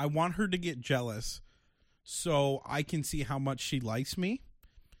 I want her to get jealous so I can see how much she likes me,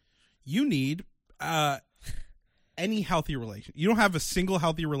 you need any healthy relationship. You don't have a single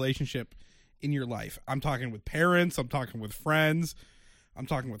healthy relationship in your life. I'm talking with parents. I'm talking with friends. I'm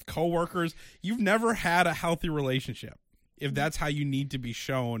talking with coworkers. You've never had a healthy relationship if that's how you need to be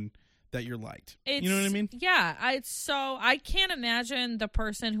shown that you're liked. You know what I mean? Yeah. I can't imagine the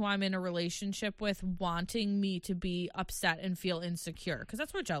person who I'm in a relationship with wanting me to be upset and feel insecure, because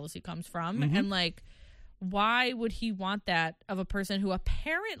that's where jealousy comes from. And like, why would he want that of a person who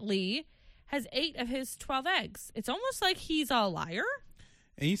apparently has 8 of his 12 eggs? It's almost like he's a liar.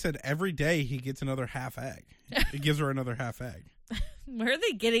 And he said every day he gets another half egg. He gives her another half egg. Where are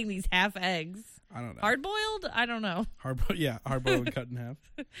they getting these half eggs? I don't know. Hard boiled? I don't know. Hard boiled and cut in half.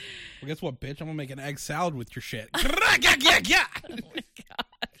 Well, guess what, bitch? I'm gonna make an egg salad with your shit. Oh my god.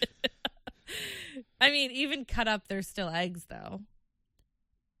 I mean, even cut up, there's still eggs though.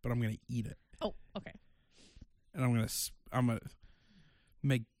 But I'm gonna eat it. Oh, okay. And I'm gonna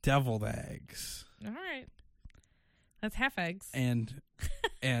make deviled eggs. All right. That's half eggs. And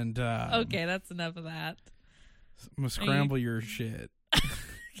okay, that's enough of that. I'm gonna scramble your shit.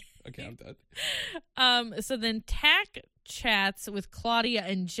 Okay, I'm done. So then Tack chats with Claudia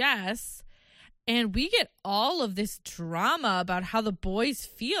and Jess, and we get all of this drama about how the boys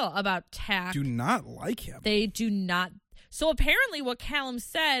feel about Tack. Do not like him. They do not. So apparently what Callum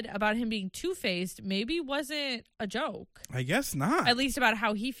said about him being two-faced maybe wasn't a joke. I guess not. At least about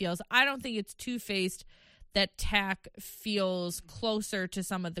how he feels. I don't think it's two-faced that Tack feels closer to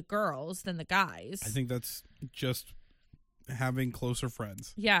some of the girls than the guys. I think that's just having closer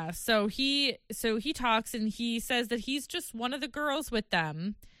friends. Yeah, so he talks and he says that he's just one of the girls with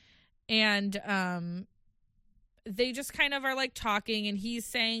them, and they just kind of are like talking, and he's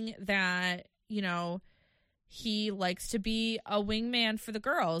saying that, you know, he likes to be a wingman for the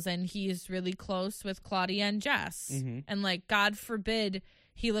girls, and he's really close with Claudia and Jess, and like, God forbid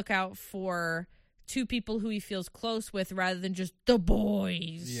he look out for 2 people who he feels close with rather than just the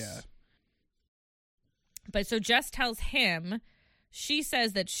boys. Yeah. But so Jess tells him, she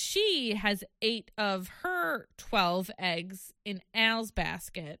says that she has 8 of her 12 eggs in Al's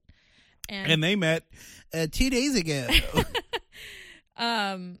basket. And they met 2 days ago.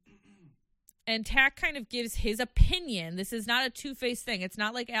 And Tack kind of gives his opinion. This is not a two-faced thing. It's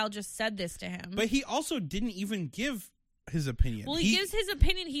not like Al just said this to him. But he also didn't even give his opinion. Well, he gives his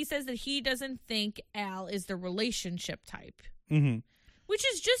opinion. He says that he doesn't think Al is the relationship type. Which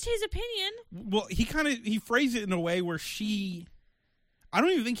is just his opinion. Well, he phrased it in a way where I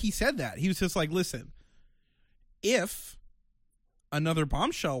don't even think he said that. He was just like, listen, if another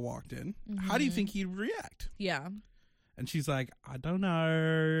bombshell walked in, how do you think he'd react? Yeah. And she's like, I don't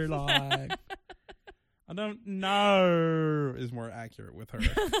know. Like, I don't know is more accurate with her.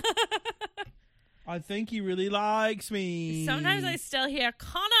 I think he really likes me. Sometimes I still hear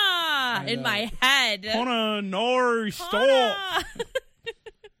Connor in my head. Connor, no, stop.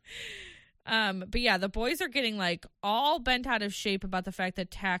 But yeah, the boys are getting like all bent out of shape about the fact that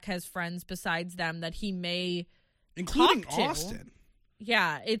Tack has friends besides them that he may including talk to. Austin.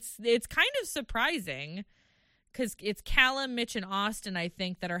 Yeah, it's kind of surprising because it's Callum, Mitch, and Austin, I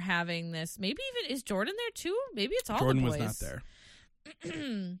think, that are having this. Maybe even is Jordan there too? Maybe it's all Jordan the boys. was not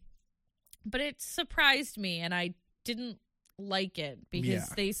there. But it surprised me, and I didn't like it because Yeah.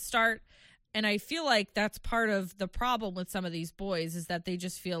 they start, and I feel like that's part of the problem with some of these boys is that they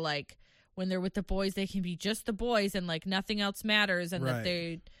just feel like when they're with the boys, they can be just the boys and like nothing else matters, and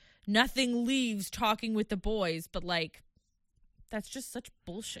that nothing leaves talking with the boys, but like that's just such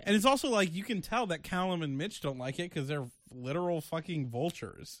bullshit. And it's also like you can tell that Callum and Mitch don't like it because they're literal fucking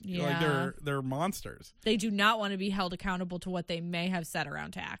vultures. Yeah. Like they're monsters. They do not want to be held accountable to what they may have said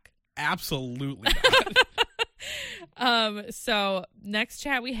around Tack. Absolutely not. So next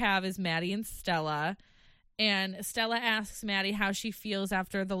chat we have is Maddie and Stella. And Stella asks Maddie how she feels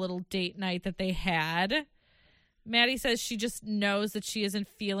after the little date night that they had. Maddie says she just knows that she isn't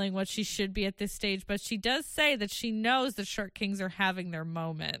feeling what she should be at this stage, but she does say that she knows the Short Kings are having their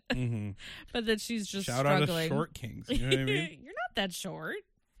moment, Mm-hmm. but that she's just Shout struggling. out to Short Kings. You know what I mean? You're not that short.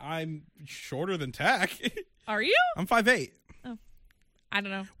 I'm shorter than Tack. Are you? I'm 5'8". Oh, I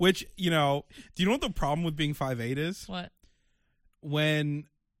don't know. Which, do you know what the problem with being 5'8" is? What? When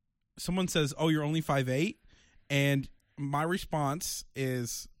someone says, "Oh, you're only 5'8", and my response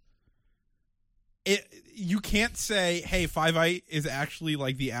is, you can't say, "Hey, 5'8" is actually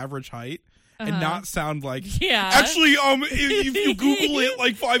like the average height," and not sound like, yeah. Actually, if you Google it,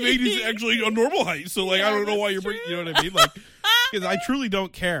 like 5'8" is actually a normal height. So, like, Yeah, I don't know why that's you're bringing. true. You know what I mean? Like, because I truly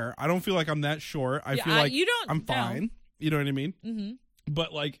don't care. I don't feel like I'm that short. I feel like you don't. I'm fine. You know what I mean? Mm-hmm.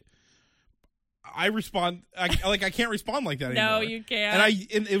 But like, I respond. I can't respond like that anymore. No, you can't.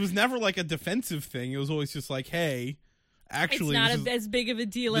 And it was never like a defensive thing. It was always just like, hey, actually, it's not as big of a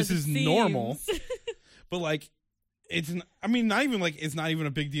deal as this it is seems. normal. But like, not even like it's not even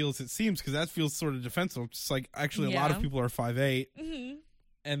a big deal as it seems, because that feels sort of defensive. It's just like actually a lot of Yeah. people are 5'8", Mm-hmm.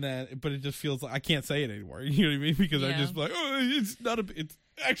 and then but it just feels like I can't say it anymore. You know what I mean? Because I Yeah. just like, oh, it's not a. It's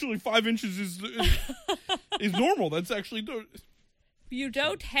actually 5 inches is normal. That's actually. You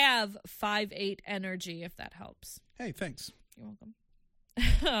don't have 5'8" energy, if that helps. Hey, thanks. You're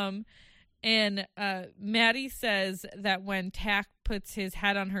welcome. And Maddie says that when Tack puts his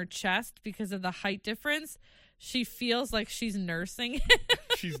head on her chest because of the height difference, she feels like she's nursing.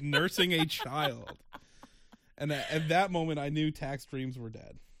 She's nursing a child. And at that moment, I knew Tack's dreams were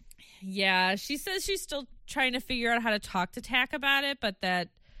dead. Yeah, she says she's still trying to figure out how to talk to Tack about it, but that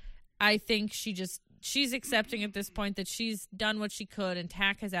I think she's accepting at this point that she's done what she could, and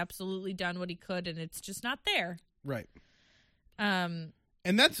Tack has absolutely done what he could, and it's just not there. Right. And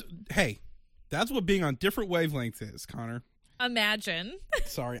that's what being on different wavelengths is, Connor. Imagine.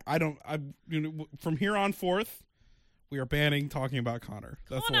 Sorry, from here on forth, we are banning talking about Connor.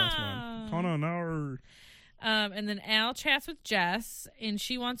 That's the last one. Connor, no. And then Al chats with Jess, and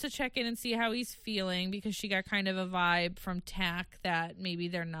she wants to check in and see how he's feeling because she got kind of a vibe from Tack that maybe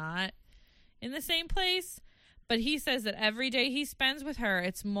they're not in the same place. But he says that every day he spends with her,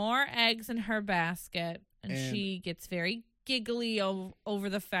 it's more eggs in her basket, and she gets very giggly over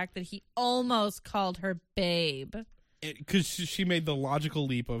the fact that he almost called her babe. Because she made the logical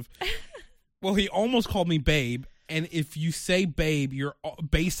leap of, well, he almost called me babe, and if you say babe, you're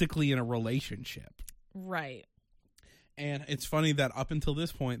basically in a relationship. Right. And it's funny that up until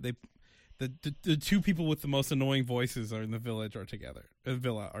this point, the two people with the most annoying voices are in the villa are together.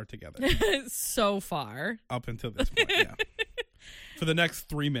 So far. Up until this point, yeah. For the next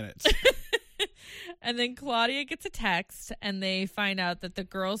 3 minutes. And then Claudia gets a text, and they find out that the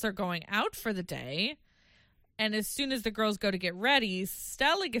girls are going out for the day. And as soon as the girls go to get ready,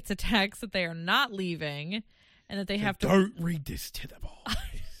 Stella gets a text that they are not leaving, and that they have to don't read this to the boys.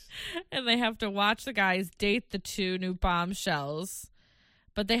 And they have to watch the guys date the two new bombshells,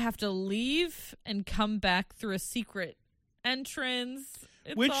 but they have to leave and come back through a secret entrance.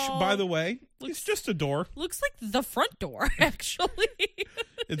 Which, by the way, it's just a door. Looks like the front door, actually.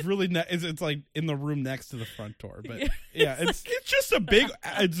 It's really it's like in the room next to the front door, but yeah, it's just a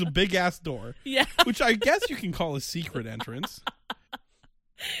big ass door. Yeah, which I guess you can call a secret entrance.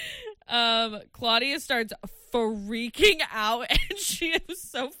 Claudia starts freaking out, and it was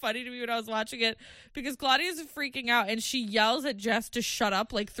so funny to me when I was watching it because Claudia's freaking out, and she yells at Jess to shut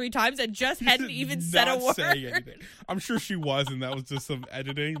up like 3 times, and Jess hadn't even said a word. I'm sure she was, and that was just some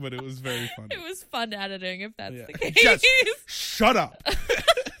editing, but it was very funny. It was fun editing, if that's the case. Jess, shut up.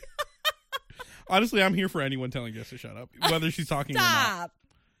 Honestly, I'm here for anyone telling Jess to shut up, whether she's talking or not.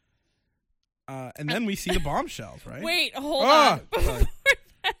 And then we see the bombshells, right? Wait, hold on. Sorry.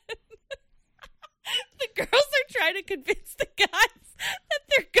 The girls are trying to convince the guys that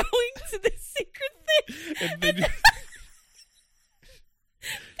they're going to the secret thing. And they they're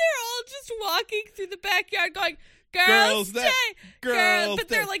all just walking through the backyard going, girls stay, girls but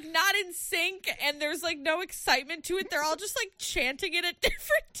they're like not in sync and there's like no excitement to it. They're all just like chanting it at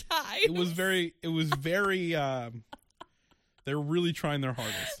different times. It was very they're really trying their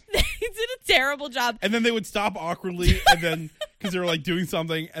hardest. They did a terrible job. And then they would stop awkwardly and then because they were like doing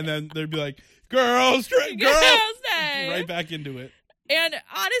something and then they'd be like, girls stay. Right back into it. And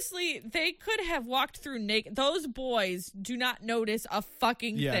honestly, they could have walked through naked. Those boys do not notice a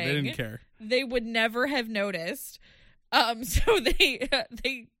fucking thing. Yeah, they didn't care. They would never have noticed. So they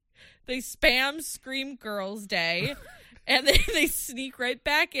spam Scream Girls Day, and then they sneak right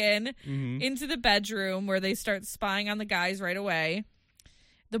back in into the bedroom where they start spying on the guys right away.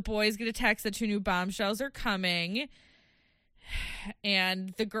 The boys get a text that 2 new bombshells are coming,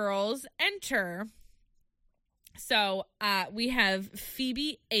 and the girls enter. So we have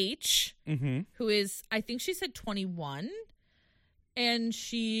Phoebe H, who is, I think she said 21, and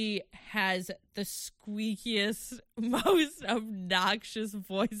she has the squeakiest, most obnoxious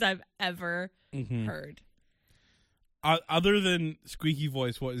voice I've ever heard. Other than squeaky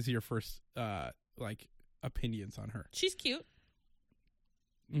voice, what is your first opinions on her? She's cute.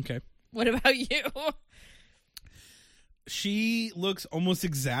 Okay. What about you? She looks almost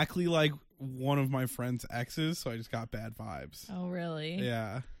exactly like one of my friend's exes, so I just got bad vibes. Oh, really?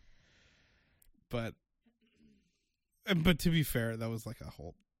 Yeah. But to be fair, that was like a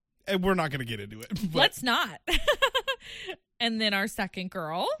whole... And we're not going to get into it. But. Let's not. And then our second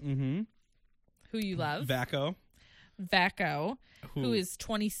girl, who you love. Vaco, who is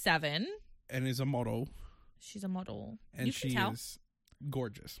 27. And is a model. She's a model. And you can she tell. is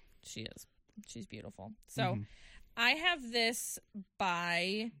gorgeous. She is. She's beautiful. So I have this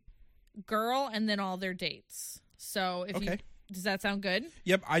by girl and then all their dates. So if you... Does that sound good?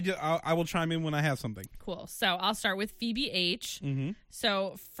 Yep, I will chime in when I have something. Cool. So I'll start with Phoebe H.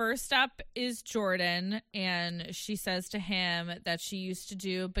 So first up is Jordan, and she says to him that she used to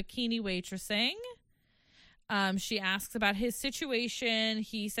do bikini waitressing. She asks about his situation.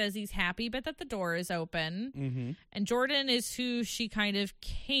 He says he's happy, but that the door is open. And Jordan is who she kind of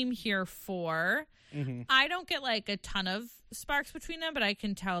came here for. I don't get like a ton of sparks between them, but I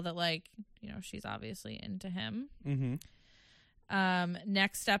can tell that she's obviously into him.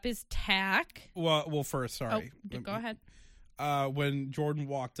 Next up is Tack. Well, first, sorry. Go ahead. When Jordan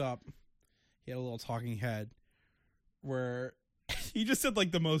walked up, he had a little talking head where he just said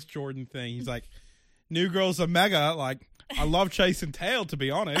like the most Jordan thing. He's like, "New Girl's a mega. Like, I love chasing tail, to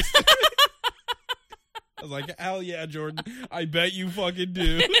be honest." I was like, hell yeah, Jordan. I bet you fucking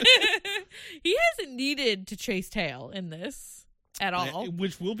do. He hasn't needed to chase tail in this. At all.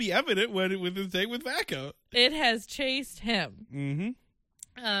 Which will be evident with his date with Vaco. It has chased him.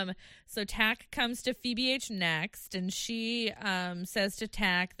 So Tack comes to Phoebe H next, and she says to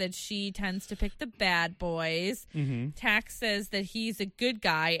Tack that she tends to pick the bad boys. Tack says that he's a good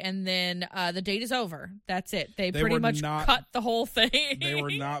guy, and then the date is over. That's it. They pretty much cut the whole thing. They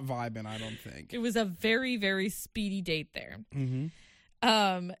were not vibing, I don't think. It was a very, very speedy date there.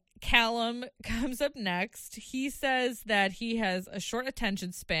 Callum comes up next. He says that he has a short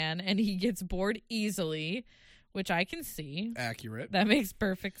attention span and he gets bored easily, which I can see. Accurate. That makes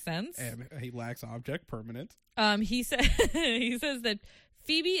perfect sense. And he lacks object permanent. He says that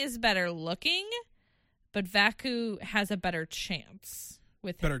Phoebe is better looking, but Vacu has a better chance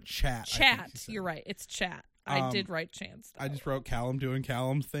with him. Better chat. Chat. You're right. It's chat. I did write chance, though. I just wrote Callum doing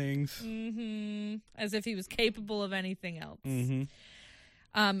Callum things. As if he was capable of anything else.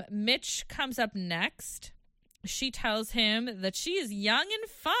 Mitch comes up next. She tells him that she is young and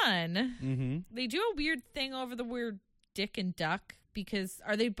fun. They do a weird thing over the word dick and duck because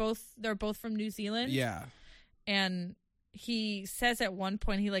they're both from New Zealand? Yeah. And he says at one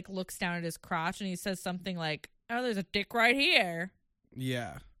point, he like looks down at his crotch and he says something like, "Oh, there's a dick right here."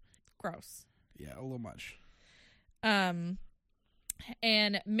 Yeah. Gross. Yeah, a little much. And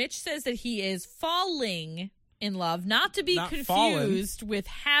Mitch says that he is falling in love, not to be confused with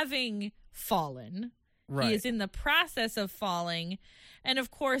having fallen. Right. He is in the process of falling. And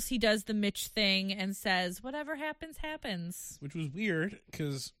of course, he does the Mitch thing and says, "Whatever happens, happens." Which was weird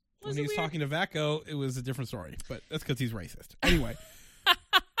because when he was talking to Vaco, it was a different story. But that's because he's racist. Anyway.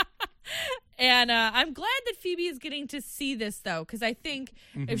 And I'm glad that Phoebe is getting to see this, though, because I think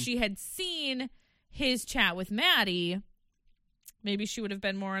if she had seen his chat with Maddie, maybe she would have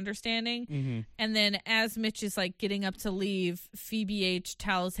been more understanding. And then as Mitch is like getting up to leave, Phoebe H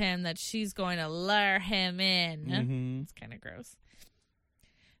tells him that she's going to lure him in. It's kind of gross.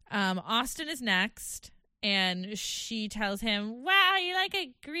 Austin is next, and she tells him, "Wow, you're like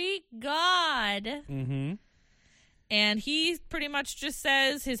a Greek god." Mm-hmm. And he pretty much just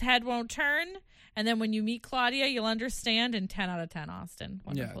says his head won't turn. And then when you meet Claudia, you'll understand. And 10 out of 10, Austin.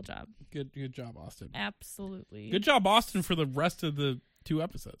 Wonderful job. Good job, Austin. Absolutely. Good job, Austin, for the rest of the 2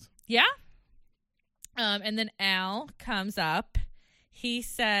 episodes. Yeah. And then Al comes up. He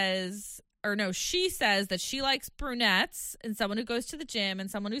says, or no, she says that she likes brunettes and someone who goes to the gym and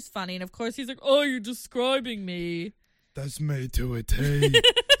someone who's funny. And of course, he's like, "Oh, you're describing me." That's me to a T.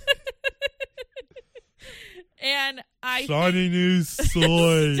 And Shiny new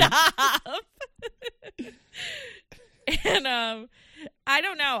soy. Stop. And I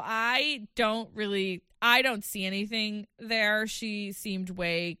don't know. I don't see anything there. She seemed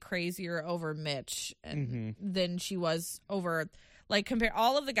way crazier over Mitch than she was over, like, compare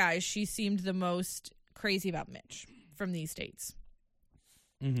all of the guys. She seemed the most crazy about Mitch from these dates.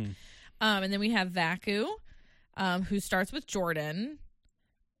 Mm-hmm. And then we have Vacu, who starts with Jordan.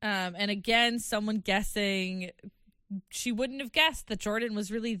 And again, someone guessing, she wouldn't have guessed that Jordan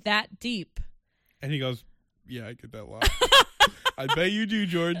was really that deep. And he goes, "Yeah, I get that lot. I bet you do,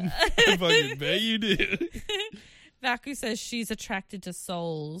 Jordan. I fucking bet you do." Vacu says she's attracted to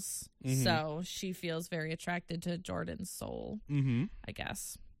souls. So she feels very attracted to Jordan's soul, I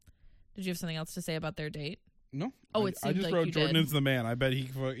guess. Did you have something else to say about their date? No. Oh, I just like wrote you Jordan did. is the man. I bet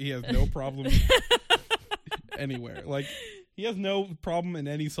he has no problem anywhere. Like, he has no problem in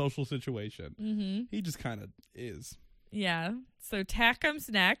any social situation. He just kind of is. Yeah. So Tack comes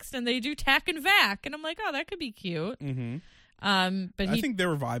next, and they do Tack and Vac, and I'm like, oh, that could be cute. But I think they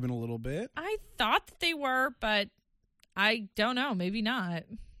were vibing a little bit. I thought that they were, but I don't know. Maybe not.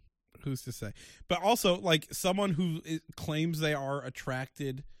 Who's to say? But also, like, someone who claims they are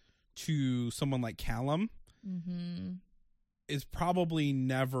attracted to someone like Callum is probably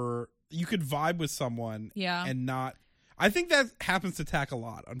never. You could vibe with someone, and not. I think that happens to Tack a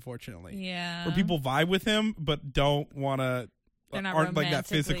lot, unfortunately. Yeah, where people vibe with him but don't want to. Aren't like that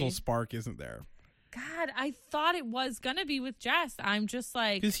physical romantically. spark isn't there. God, I thought it was gonna be with Jess. I'm just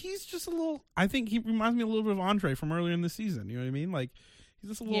like, because he's just a little. I think he reminds me a little bit of Andre from earlier in the season. You know what I mean? Like, he's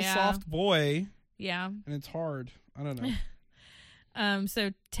just a little soft boy. Yeah, and it's hard. I don't know.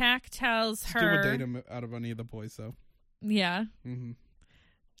 So Tack tells her. Still would date him out of any of the boys, though. Yeah.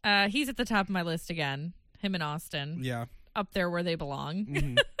 He's at the top of my list again. Him and Austin. Yeah. Up there where they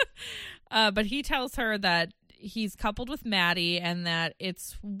belong. But he tells her that he's coupled with Maddie and that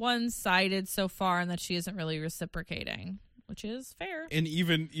it's one-sided so far and that she isn't really reciprocating, which is fair. And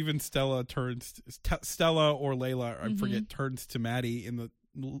even Stella turns Stella or Layla, I forget, turns to Maddie in the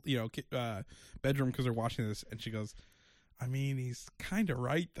bedroom because they're watching this, and she goes, "I mean, he's kind of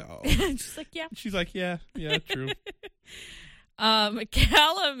right though." She's like, "Yeah." She's like, "Yeah, true."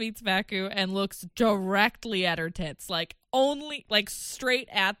 Callum meets Vacu and looks directly at her tits, like straight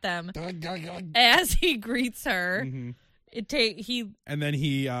at them as he greets her. And then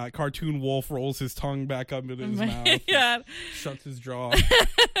he cartoon wolf rolls his tongue back up into his mouth. God. Shuts his jaw.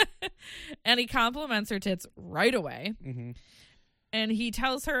 And he compliments her tits right away. And he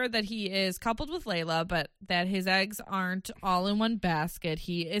tells her that he is coupled with Layla, but that his eggs aren't all in one basket.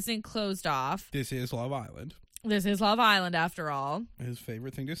 He isn't closed off. This is Love Island. This is Love Island, after all. His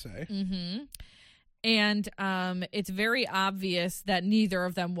favorite thing to say. And it's very obvious that neither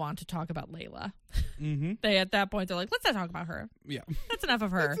of them want to talk about Layla. They, at that point, they're like, let's not talk about her. Yeah. That's enough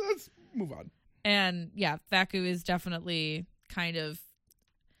of her. Let's move on. And, yeah, Vacu is definitely kind of...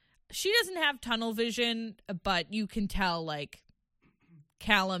 She doesn't have tunnel vision, but you can tell, like,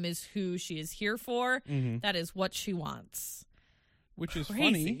 Callum is who she is here for. That is what she wants. Which is Crazy.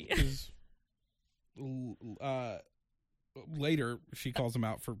 funny, because... later she calls him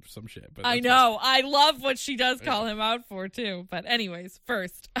out for some shit, but I know. I love what she does call him out for too. But anyways,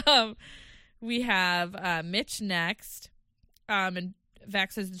 first, we have Mitch next. And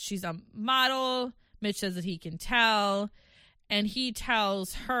Vac says that she's a model. Mitch says that he can tell. And he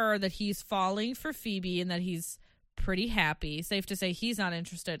tells her that he's falling for Phoebe and that he's pretty happy. Safe to say he's not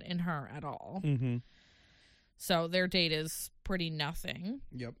interested in her at all. So their date is pretty nothing.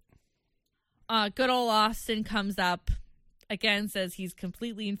 Yep. Good old Austin comes up again, says he's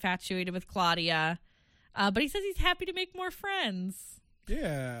completely infatuated with Claudia, but he says he's happy to make more friends.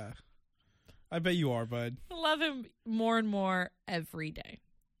 Yeah, I bet you are, bud. I love him more and more every day.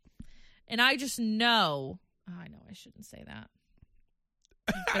 And I just know, I know I shouldn't say that.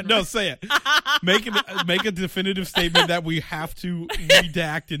 No, say it. Make a definitive statement that we have to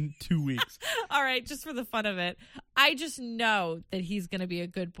redact in 2 weeks. All right, just for the fun of it. I just know that he's going to be a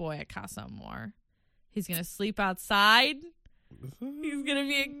good boy at Casa Amor. He's going to sleep outside. He's gonna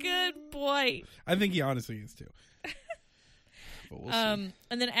be a good boy. I think he honestly is too. But we'll see.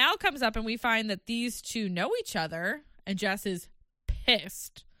 And then Al comes up and we find that these two know each other, and Jess is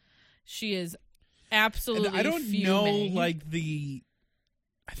pissed. She is absolutely And I don't fuming. know,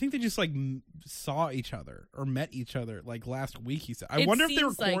 I think they just saw each other or met each other last week. He said. I wonder if they were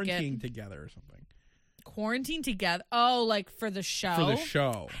seems like quarantined together or something Quarantine together. Oh, like for the show. for the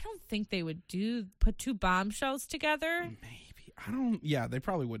show. I don't think they would put two bombshells together. Maybe I don't. Yeah, they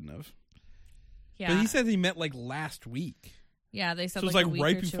probably wouldn't have. Yeah, But he said he met last week. yeah. They said So it's a week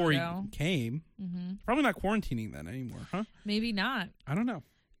right or two before he ago. came. Mm-hmm. Probably not quarantining then anymore, huh? Maybe not. I don't know.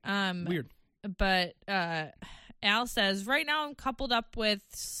 Weird. But Al says, right now I'm coupled up with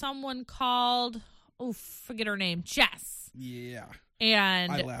someone called, forget her name, Jess. Yeah.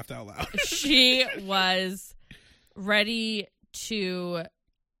 And I laughed out loud. she was ready to,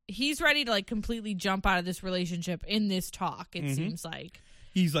 he's ready to completely jump out of this relationship in this talk, it seems like.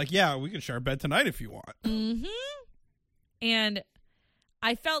 He's like, yeah, we can share a bed tonight if you want. Mm-hmm. And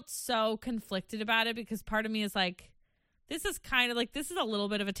I felt so conflicted about it because part of me is like, this is kind of this is a little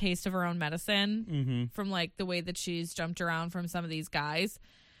bit of a taste of her own medicine from the way that she's jumped around from some of these guys.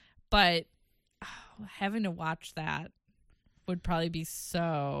 But having to watch that would probably be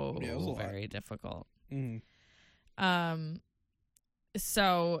so very difficult. Mm-hmm.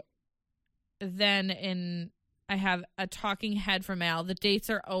 So then I have a talking head from Al. The dates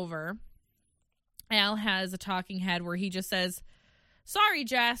are over. Al has a talking head where he just says, sorry,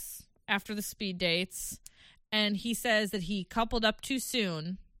 Jess, after the speed dates. And he says that he coupled up too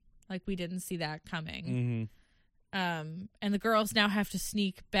soon. We didn't see that coming. Mm-hmm. And the girls now have to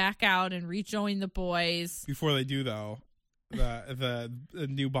sneak back out and rejoin the boys. Before they do, though, the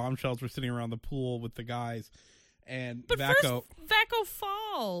new bombshells were sitting around the pool with the guys. And But Vaco. first, Vaco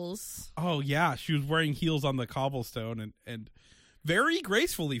falls. Oh, yeah. She was wearing heels on the cobblestone and very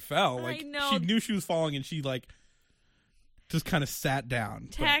gracefully fell. I know. She knew she was falling and she, just kind of sat down.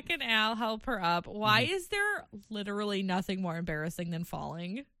 Tack and Al help her up. Why is there literally nothing more embarrassing than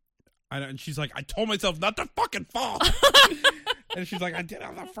falling? I know, and she's like, I told myself not to fucking fall. And she's like, I did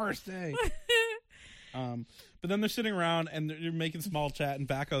on the first day. But then they're sitting around and they're making small chat, and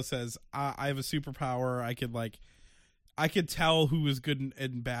Vaco says, I have a superpower. I could tell who is good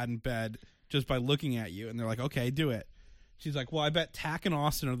and bad in bed just by looking at you. And they're like, okay, do it. She's like, well, I bet Tack and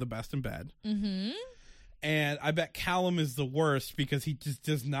Austin are the best in bed. Mm-hmm. And I bet Callum is the worst because he just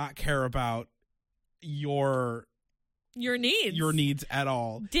does not care about your needs at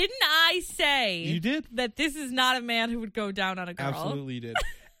all. Didn't I say You did. that this is not a man who would go down on a girl? Absolutely did.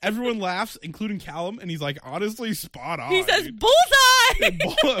 Everyone laughs, including Callum, and he's like, honestly, spot on. He says, bullseye!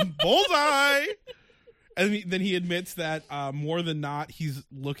 Bullseye! And then he admits that more than not, he's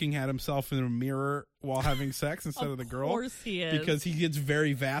looking at himself in a mirror while having sex instead of the girl. Of course he is. Because he gets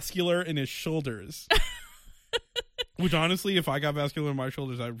very vascular in his shoulders. Which, honestly, if I got vascular in my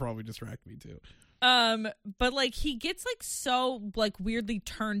shoulders, that would probably distract me, too. But he gets so weirdly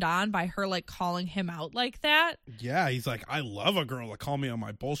turned on by her calling him out like that. Yeah, he's like, I love a girl to call me on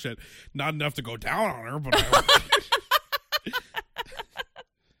my bullshit. Not enough to go down on her, but I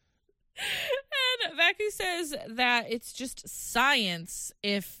And Vacu says that it's just science.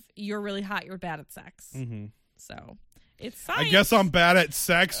 If you're really hot, you're bad at sex. Mm-hmm. So it's science. I guess I'm bad at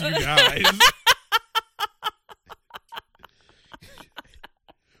sex, you guys.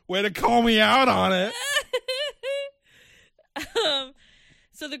 Way to call me out on it.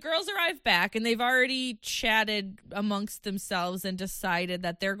 So the girls arrive back, and they've already chatted amongst themselves and decided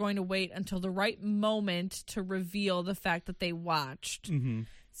that they're going to wait until the right moment to reveal the fact that they watched. Mm-hmm.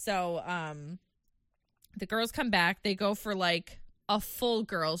 So the girls come back. They go for a full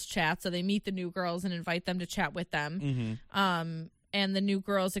girls chat. So they meet the new girls and invite them to chat with them. Mm-hmm. And the new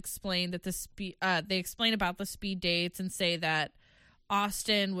girls explain that they explain about the speed dates and say that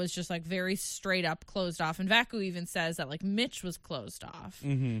Austin was just very straight up closed off. And Vacu even says that Mitch was closed off.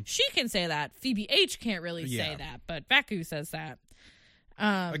 Mm-hmm. She can say that. Phoebe H can't really say that, but Vacu says that.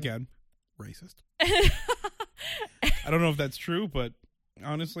 Again, racist. I don't know if that's true, but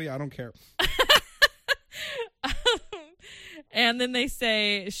honestly, I don't care. And then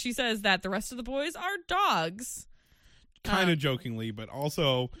she says that the rest of the boys are dogs. Kind of jokingly, but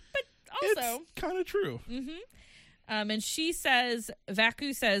also it's kind of true. Mm-hmm. And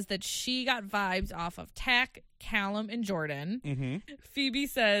Vacu says that she got vibes off of Tack, Callum, and Jordan. Mm-hmm. Phoebe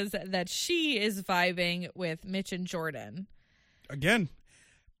says that she is vibing with Mitch and Jordan. Again,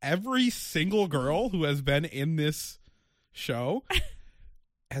 every single girl who has been in this show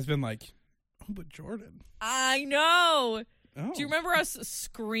has been like, oh, but Jordan. I know. Oh. Do you remember us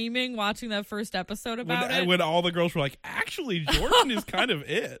screaming watching that first episode about it? When all the girls were like, actually, Jordan is kind of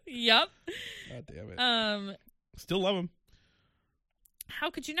it. Yep. God damn it. Still love him. How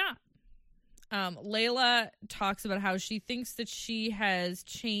could you not? Layla talks about how she thinks that she has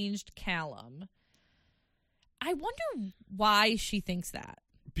changed Callum. I wonder why she thinks that.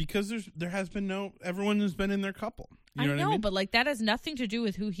 Because there has been everyone has been in their couple. You know what I mean? But like that has nothing to do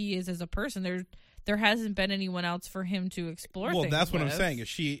with who he is as a person. There hasn't been anyone else for him to explore. Well, things that's what with. I'm saying. Is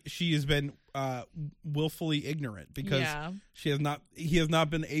she has been willfully ignorant because he has not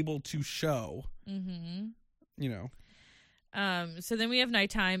been able to show. Mm-hmm. You know. So then we have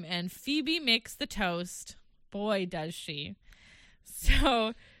nighttime, and Phoebe makes the toast. Boy, does she!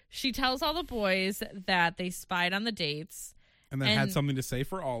 So she tells all the boys that they spied on the dates. And then had something to say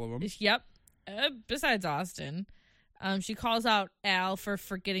for all of them. Yep. Besides Austin. She calls out Al for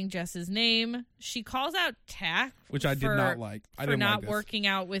forgetting Jess's name. She calls out Tack. Which I did not like. I didn't not like this. working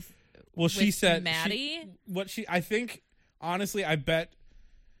out with she said Maddie. I think, honestly, I bet,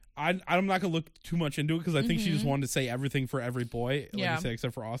 I'm not going to look too much into it because I think she just wanted to say everything for every boy, like you said,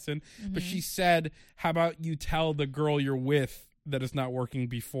 except for Austin. But she said, how about you tell the girl you're with that it's not working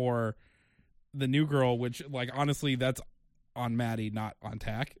before the new girl, which, like, honestly, that's on Maddie, not on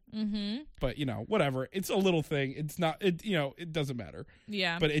Tack. Mm-hmm. But, whatever. It's a little thing. It's not, it doesn't matter.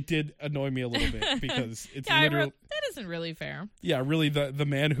 Yeah. But it did annoy me a little bit because it's literally... that isn't really fair. Yeah, really, the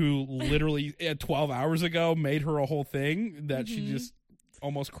man who literally 12 hours ago made her a whole thing that she just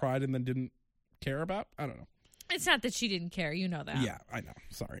almost cried and then didn't care about. I don't know. It's not that she didn't care. You know that. Yeah, I know.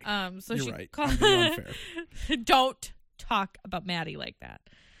 Sorry. So You're she right. I'm being unfair. Don't talk about Maddie like that.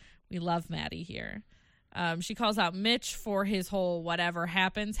 We love Maddie here. She calls out Mitch for his whole whatever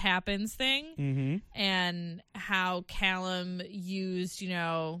happens thing, and how Callum used,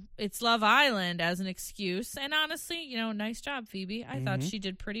 it's Love Island as an excuse. And honestly, nice job, Phoebe. I thought she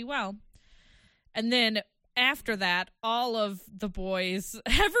did pretty well. And then after that, all of the boys,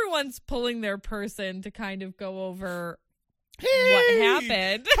 everyone's pulling their person to kind of go over what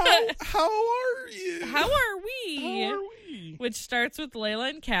happened. How are you? How are we? Which starts with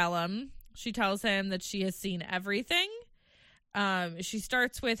Layla and Callum. She tells him that she has seen everything. She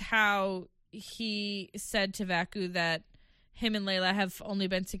starts with how he said to Vaku that him and Layla have only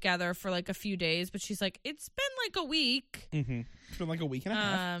been together for like a few days, but she's like, it's been like a week. Mm-hmm. It's been like a week and a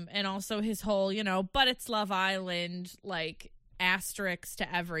half. And also his whole, but it's Love Island, like asterisks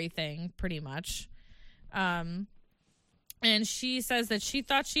to everything, pretty much. And she says that she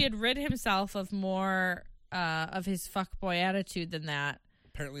thought she had rid himself of more of his fuckboy attitude than that.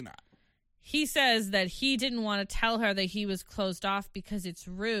 Apparently not. He says that he didn't want to tell her that he was closed off because it's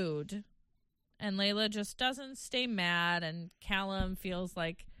rude. And Layla just doesn't stay mad, and Callum feels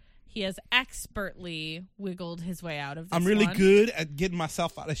like he has expertly wiggled his way out of this. I'm really one. good at getting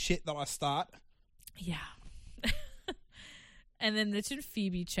myself out of shit that I start. Yeah. And then Mitch and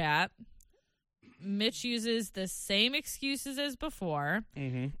Phoebe chat. Mitch uses the same excuses as before,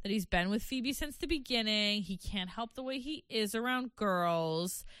 that he's been with Phoebe since the beginning. He can't help the way he is around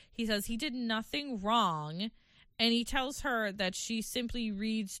girls. He says he did nothing wrong, and he tells her that she simply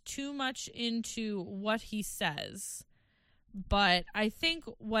reads too much into what he says. But I think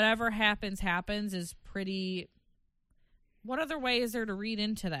whatever happens is pretty... What other way is there to read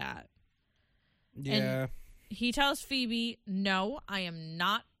into that? Yeah. And he tells Phoebe, no, I am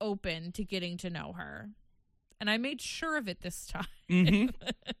not open to getting to know her. And I made sure of it this time.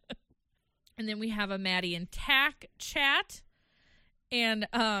 And then we have a Maddie and Tack chat. And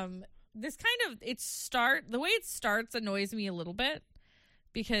this kind of, the way it starts annoys me a little bit.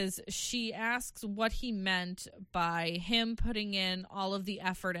 Because she asks what he meant by him putting in all of the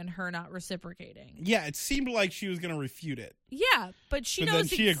effort and her not reciprocating. Yeah, it seemed like she was going to refute it. Yeah, but she knows...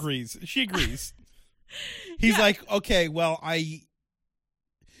 Then she agrees. She agrees. He's like, okay, well,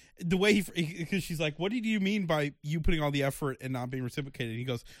 the way because she's like, what did you mean by you putting all the effort and not being reciprocated? And he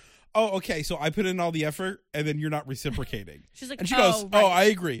goes, oh, okay, so I put in all the effort and then you're not reciprocating. She's like, and she goes, right. oh, I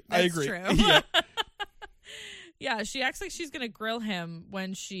agree. That's I agree. True. Yeah. Yeah, she acts like she's going to grill him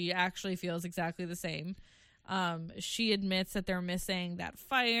when she actually feels exactly the same. She admits that they're missing that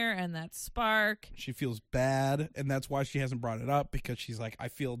fire and that spark. She feels bad, and that's why she hasn't brought it up, because she's like, I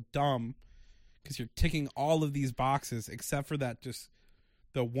feel dumb because you're ticking all of these boxes except for that, just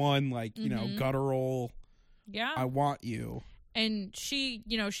the one, like, guttural, I want you. And she,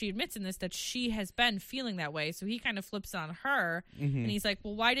 she admits in this that she has been feeling that way. So he kind of flips on her and he's like,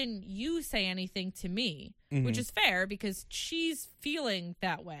 well, why didn't you say anything to me? Which is fair because she's feeling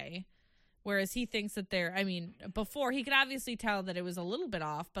that way. Whereas he thinks that before he could obviously tell that it was a little bit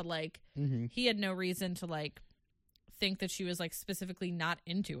off, but like he had no reason to like think that she was like specifically not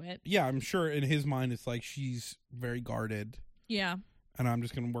into it. Yeah, I'm sure in his mind it's like she's very guarded. Yeah. And I'm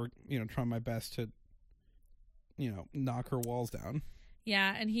just going to work, try my best to, knock her walls down.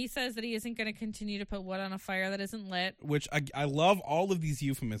 Yeah, and he says that he isn't going to continue to put wood on a fire that isn't lit. Which I love all of these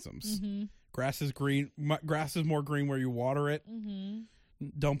euphemisms. Mm-hmm. Grass is green. Grass is more green where you water it. Mm-hmm.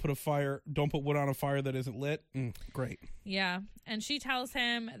 Don't put wood on a fire that isn't lit. Great. Yeah, and she tells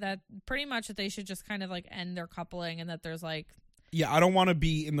him that pretty much that they should just kind of like end their coupling, and that there's like... Yeah, I don't want to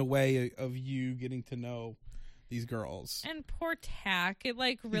be in the way of you getting to know these girls. And poor Tack, it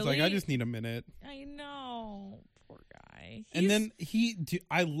like really... He's like, I just need a minute. I know. Poor guy. And then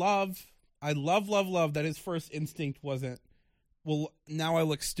I love that his first instinct wasn't, well, now I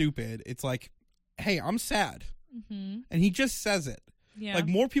look stupid. It's like, hey, I'm sad. Mm-hmm. And he just says it. Yeah. Like,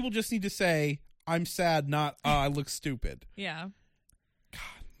 more people just need to say, I'm sad, not, I look stupid. Yeah.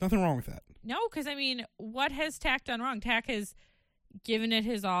 God, nothing wrong with that. No, because, I mean, what has Tack done wrong? Tack has given it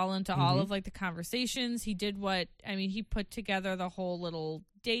his all into all of, like, the conversations. He did he put together the whole little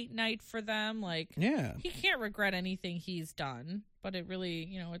date night for them. Like, yeah. He can't regret anything he's done. But it really,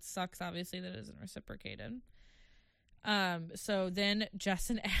 it sucks, obviously, that it isn't reciprocated. So then Jess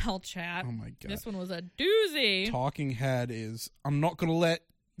and Al chat. Oh, my God. This one was a doozy. Talking head is, I'm not going to let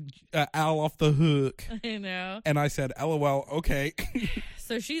Al off the hook. I know. And I said, LOL, okay.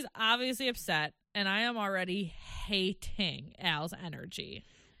 So she's obviously upset, and I am already hating Al's energy.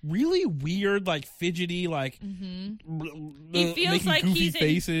 Really weird, like fidgety, like he feels making like goofy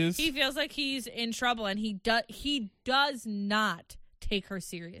faces. He feels like he's in trouble, and he does not take her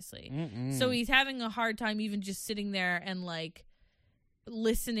seriously. So he's having a hard time even just sitting there and like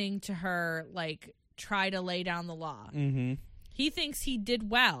listening to her like try to lay down the law. He thinks he did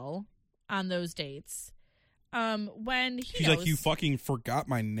well on those dates. When he's like, you fucking forgot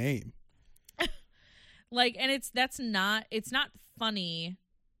my name. Like, and it's not funny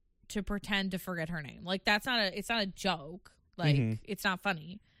to pretend to forget her name. Like, it's not a joke. Like, it's not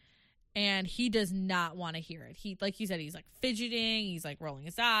funny. And he does not want to hear it. He, like you said, he's like fidgeting. He's like rolling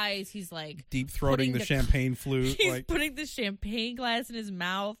his eyes. He's like deep throating the champagne flute. He's like putting the champagne glass in his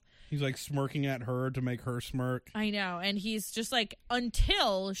mouth. He's like smirking at her to make her smirk. I know. And he's just like,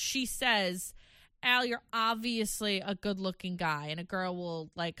 until she says, Al, you're obviously a good looking guy, and a girl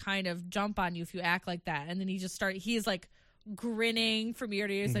will like kind of jump on you if you act like that. And then he's like grinning from ear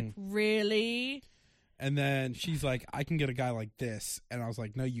to ear. He's like, really? And then she's like, I can get a guy like this. And I was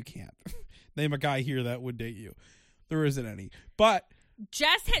like, no, you can't. Name a guy here that would date you. There isn't any. But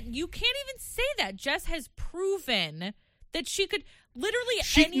you can't even say that. Jess has proven that she could literally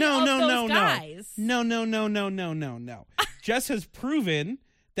any of those guys. No. Jess has proven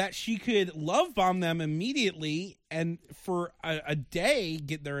that she could love bomb them immediately and for a day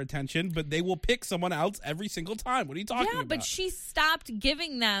get their attention, but they will pick someone else every single time. What are you talking about? Yeah, but she stopped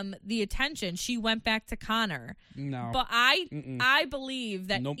giving them the attention. She went back to Connor. No. But I believe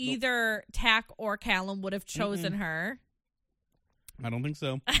that either Tack or Callum would have chosen her. I don't think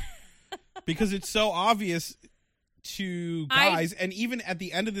so. Because it's so obvious to guys, and even at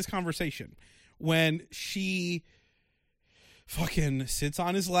the end of this conversation, when she fucking sits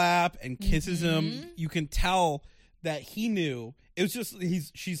on his lap and kisses him, you can tell that he knew. It was just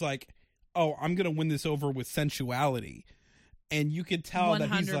she's like, oh, I'm gonna win this over with sensuality, and you could tell 100%. That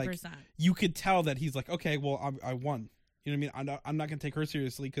he's like, you could tell that he's like, okay, well, I won. You know what I mean? I'm not gonna take her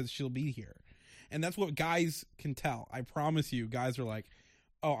seriously because she'll be here, and that's what guys can tell. I promise you, guys are like,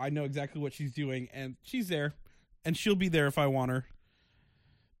 oh, I know exactly what she's doing, and she's there, and she'll be there if I want her.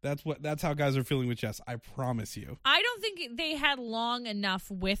 That's how guys are feeling with Jess. I promise you. I don't think they had long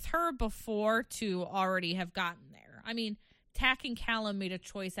enough with her before to already have gotten there. I mean, Tack and Callum made a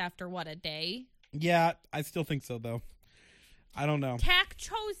choice after a day? Yeah, I still think so though. I don't know. Tack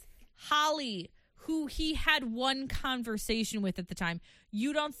chose Holly, who he had one conversation with at the time.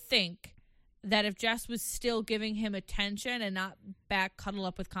 You don't think that if Jess was still giving him attention and not back cuddle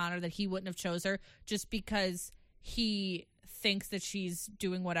up with Connor, that he wouldn't have chose her just because he thinks that she's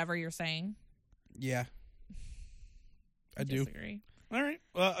doing whatever you're saying? Yeah. I do. Disagree. All right.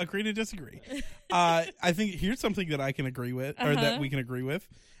 Well, agree to disagree. I think here's something that I can agree with, or that we can agree with.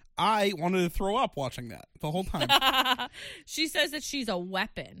 I wanted to throw up watching that the whole time. She says that she's a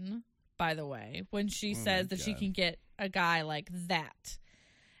weapon, by the way, when she says that she can get a guy like that.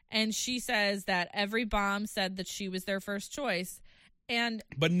 And she says that every bomb said that she was their first choice.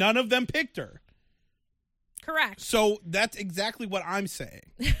 But none of them picked her. Correct. So that's exactly what I'm saying.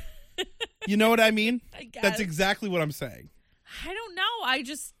 You know what I mean? I guess. That's exactly what I'm saying. I don't know.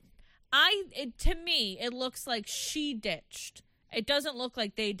 To me, it looks like she ditched It doesn't look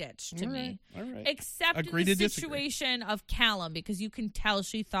like they ditched to me. All right. Except Agree in the to disagree. situation of Callum, because you can tell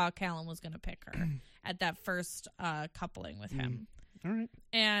she thought Callum was going to pick her at that first coupling with him. All right.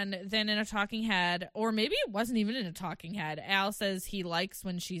 And then in a talking head, or maybe it wasn't even in a talking head, Al says he likes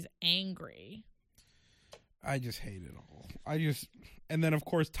when she's angry. I just hate it all. And then of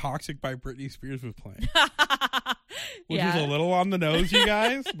course Toxic by Britney Spears was playing. Which is a little on the nose, you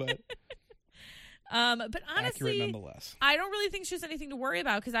guys, but but accurate honestly, nonetheless. I don't really think she has anything to worry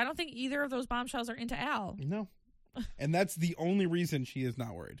about because I don't think either of those bombshells are into Al. No. And that's the only reason she is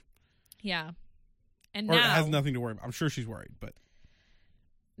not worried. Yeah. And Or now has nothing to worry about. I'm sure she's worried, but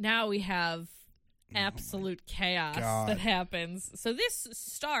now we have absolute chaos God. that happens. So this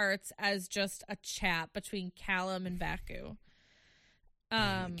starts as just a chat between Callum and Vacu. oh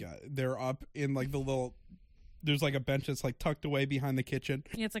my God. They're up in like the little, there's like a bench that's like tucked away behind the kitchen.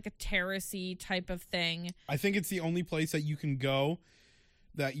 It's like a terracey type of thing. I think it's the only place that you can go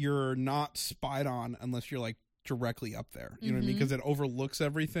that you're not spied on unless you're like directly up there. You know what I mean? Because it overlooks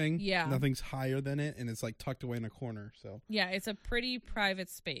everything. Yeah. Nothing's higher than it, and it's like tucked away in a corner. So Yeah, it's a pretty private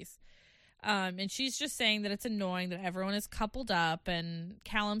space. And she's just saying that it's annoying that everyone is coupled up. And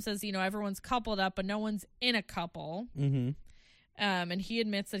Callum says, everyone's coupled up, but no one's in a couple. mm-hmm. And he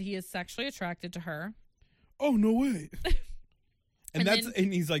admits that he is sexually attracted to her. Oh, no way. and And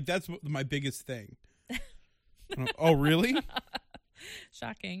and he's like, that's my biggest thing. Oh, really?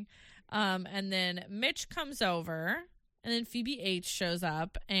 Shocking. And then Mitch comes over, and then Phoebe H shows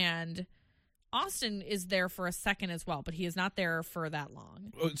up, and Austin is there for a second as well, but he is not there for that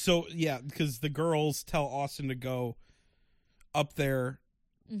long. So, yeah, because the girls tell Austin to go up there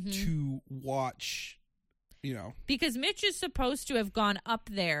to watch, Because Mitch is supposed to have gone up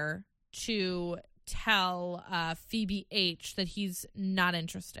there to tell Phoebe H that he's not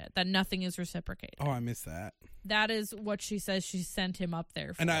interested, that nothing is reciprocated. Oh, I missed that. That is what she says she sent him up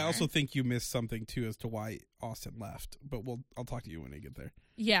there for. And I also think you missed something, too, as to why Austin left. But I'll talk to you when I get there.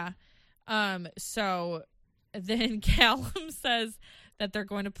 Yeah. So then Callum says that they're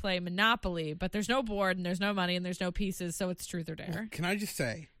going to play Monopoly, but there's no board and there's no money and there's no pieces, so it's truth or dare. Can I just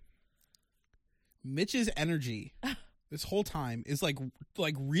say, Mitch's energy this whole time is like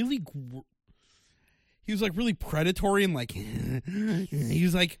really. He was like really predatory and like he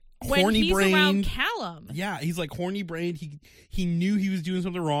was like horny when he's brained. around Callum. Yeah, he's like horny brained. He knew he was doing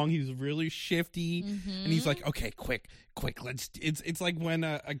something wrong. He was really shifty, and he's like, okay, quick, let's. It's like when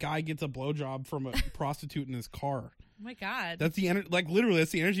a guy gets a blowjob from a prostitute in his car. Oh my God. That's the energy. Like literally,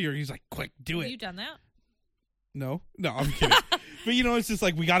 that's the energy. He's like, quick, do it. Have you done that? No, I'm kidding. But it's just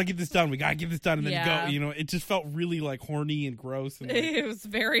like we got to get this done. And then Yeah. go. It just felt really like horny and gross. And like, It was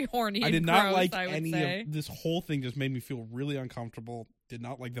very horny. I and did not gross, like I would any say. of this whole thing. Just made me feel really uncomfortable. Did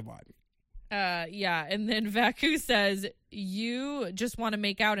not like the vibe. Yeah, and then Vacu says, you just want to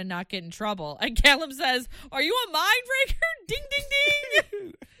make out and not get in trouble. And Callum says, are you a mind breaker? Ding,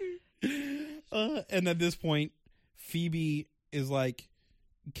 ding, ding. And at this point, Phoebe is like,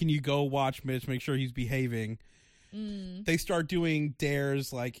 can you go watch Mitch, make sure he's behaving? They start doing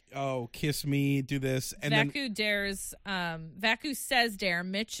dares like, oh, kiss me, do this. And Vacu says dare.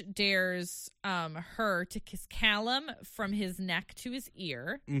 Mitch dares her to kiss Callum from his neck to his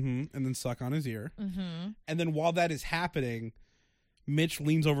ear. and then suck on his ear. And then while that is happening, Mitch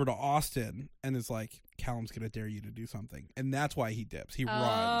leans over to Austin and is like, Callum's going to dare you to do something. And that's why he dips. He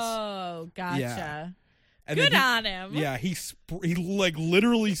runs. Oh, gotcha. Yeah. And Good then on him. Yeah, he like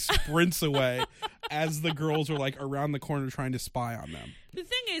literally sprints away as the girls are like around the corner trying to spy on them. The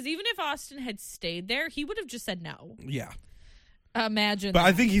thing is, even if Austin had stayed there, he would have just said no. Yeah. Imagine But that.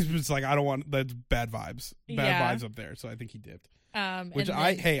 I think he's just like, I don't want, that's bad vibes. Bad Yeah. vibes up there. So I think he dipped. and Which then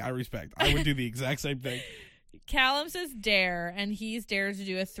I respect. I would do the exact same thing. Callum says dare, and he's dared to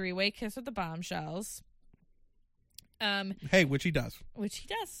do a 3-way kiss with the bombshells. Hey, which he does. Which he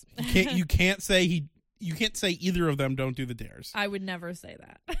does. You can't say either of them don't do the dares. I would never say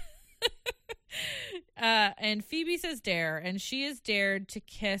that. And Phoebe says dare, and she is dared to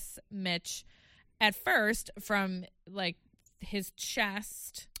kiss Mitch at first from like his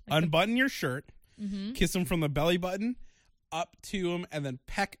chest. Like Unbutton your shirt, kiss him from the belly button up to him, and then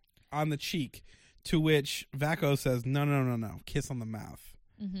peck on the cheek. To which Vaco says, no, kiss on the mouth.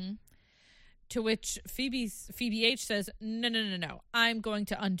 To which Phoebe H says, no, I'm going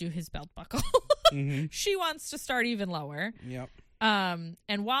to undo his belt buckle. She wants to start even lower. Yep. And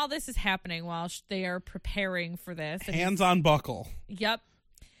while this is happening, while they are preparing for this, Hands on buckle. Yep.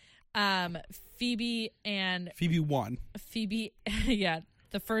 Phoebe won. yeah,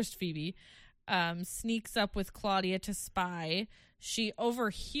 the first Phoebe, sneaks up with Claudia to spy. She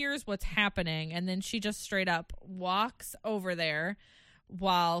overhears what's happening, and then she just straight up walks over there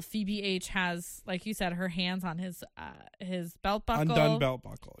while Phoebe H has, like you said, her hands on his belt buckle. Undone belt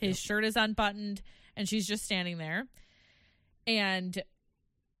buckle. His shirt is unbuttoned, and she's just standing there. And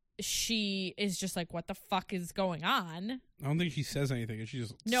she is just like, what the fuck is going on? I don't think she says anything. She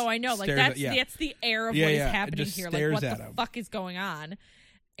just No, I know. Like, that's the air of what is happening here. Like, what the fuck is going on?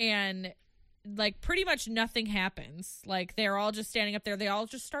 And like pretty much nothing happens. Like, they're all just standing up there. They all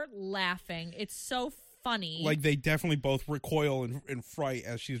just start laughing. It's so funny. Like, they definitely both recoil in fright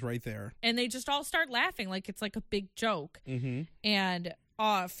as she's right there. And they just all start laughing like it's like a big joke. Mm-hmm. And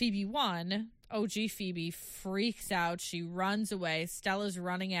Phoebe 1, OG Phoebe, freaks out. She runs away. Stella's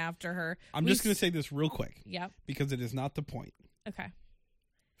running after her. I'm just going to say this real quick. Yep. Because it is not the point. Okay.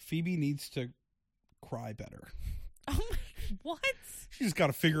 Phoebe needs to cry better. Oh my, what? She's got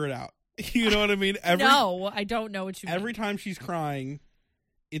to figure it out. You know what I mean? No, I don't know what you mean. Every time she's crying,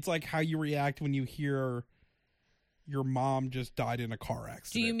 it's like how you react when you hear your mom just died in a car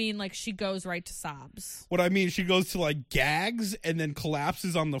accident. Do you mean like she goes right to sobs? What I mean, she goes to like gags and then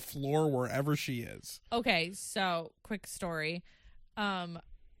collapses on the floor wherever she is. Okay, so quick story. My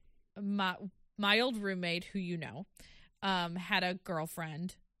old roommate, who you know, had a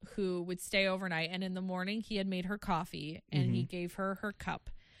girlfriend who would stay overnight, and in the morning he had made her coffee and he gave her her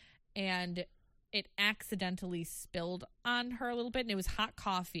cup, and it accidentally spilled on her a little bit, and it was hot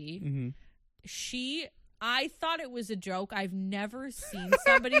coffee. Mm-hmm. I thought it was a joke. I've never seen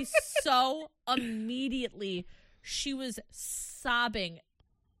somebody so immediately. She was sobbing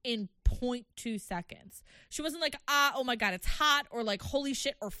in 0.2 seconds. She wasn't like, oh my God, it's hot, or like, holy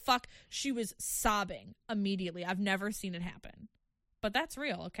shit, or fuck. She was sobbing immediately. I've never seen it happen. But that's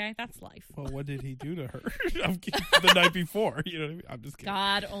real, okay? That's life. Well, what did he do to her the night before? You know what I mean? I'm just kidding.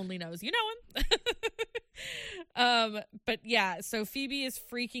 God only knows. You know him. But yeah, so Phoebe is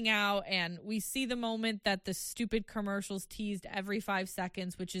freaking out, and we see the moment that the stupid commercials teased every 5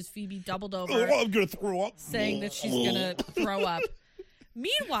 seconds, which is Phoebe doubled over. Oh, I'm going to throw up. Saying that she's going to throw up.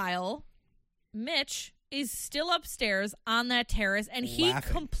 Meanwhile, Mitch is still upstairs on that terrace, and he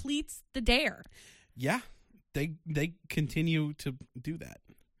completes the dare. Yeah. They continue to do that.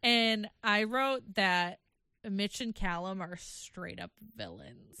 And I wrote that Mitch and Callum are straight up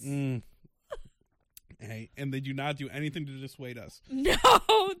villains. Hey, and they do not do anything to dissuade us. No,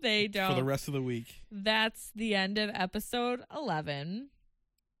 they don't. For the rest of the week. That's the end of episode 11.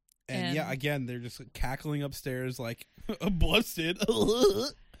 And yeah, again, they're just cackling upstairs like busted.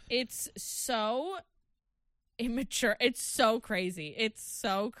 It's so immature. It's so crazy. It's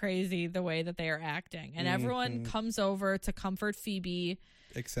so crazy the way that they are acting. And everyone comes over to comfort Phoebe.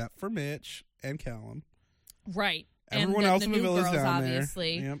 Except for Mitch and Callum. Right. Everyone and else in the village girls, down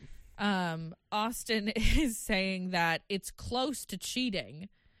obviously. there. Yep. Austin is saying that it's close to cheating.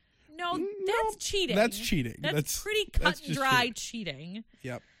 No, that's cheating. That's cheating. That's pretty cut and dry cheating.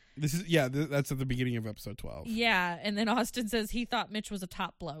 Yep. That's at the beginning of episode 12. Yeah, and then Austin says he thought Mitch was a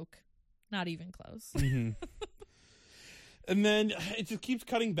top bloke. Not even close. Mm-hmm. And then it just keeps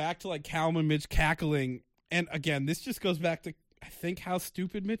cutting back to like Callum and Mitch cackling. And again, this just goes back to, I think, how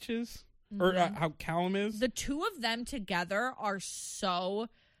stupid Mitch is. Or how Callum is. The two of them together are so...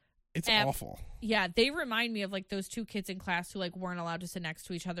 It's awful. Yeah, they remind me of like those two kids in class who like weren't allowed to sit next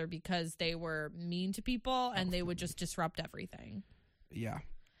to each other because they were mean to people and they would just disrupt everything. Yeah.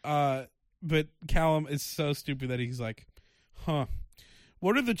 But Callum is so stupid that he's like,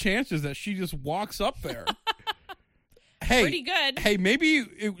 what are the chances that she just walks up there? Hey, pretty good. Hey, maybe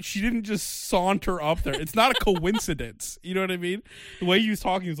she didn't just saunter up there. It's not a coincidence. You know what I mean? The way he was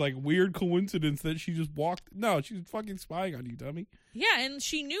talking is like weird coincidence that she just walked. No, she's fucking spying on you, dummy. Yeah, and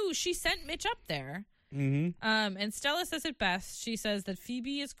she knew. She sent Mitch up there. Mm-hmm. And Stella says it best. She says that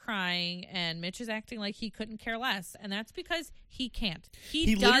Phoebe is crying and Mitch is acting like he couldn't care less. And that's because he can't.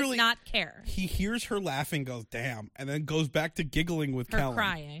 He does not care. He hears her laughing, goes, damn, and then goes back to giggling with Callum.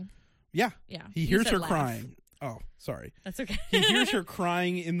 Crying. Yeah. Yeah. He hears her crying. Oh, sorry. That's okay. He hears her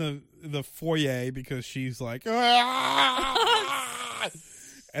crying in the foyer because she's like, and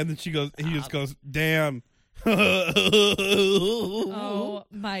then he just goes, damn. Oh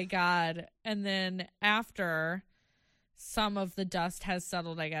my God. And then after some of the dust has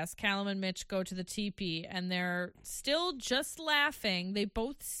settled, I guess, Callum and Mitch go to the teepee and they're still just laughing. They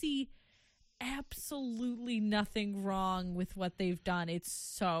both see absolutely nothing wrong with what they've done. It's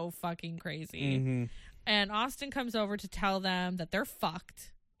so fucking crazy. Mm-hmm. And Austin comes over to tell them that they're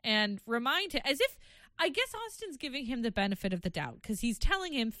fucked and remind him, as if, I guess Austin's giving him the benefit of the doubt because he's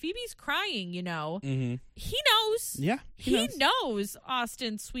telling him Phoebe's crying, you know. Mm-hmm. He knows. Yeah. He knows,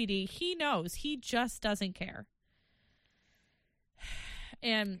 Austin, sweetie. He knows. He just doesn't care.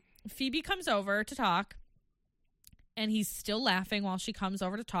 And Phoebe comes over to talk, and he's still laughing while she comes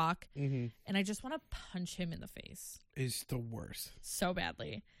over to talk. Mm-hmm. And I just want to punch him in the face. Is the worst. So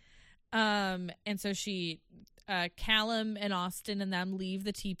badly. And so Callum and Austin and them leave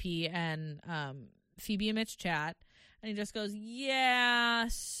the TP, and Phoebe and Mitch chat. And he just goes, yeah,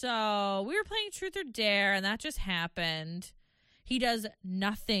 so we were playing Truth or Dare, and that just happened. He does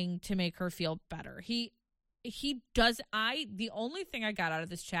nothing to make her feel better. The only thing I got out of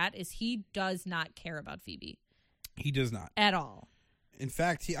this chat is he does not care about Phoebe. He does not. At all. In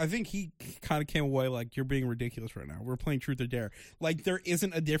fact, I think he kind of came away like, you're being ridiculous right now. We're playing Truth or Dare. Like, there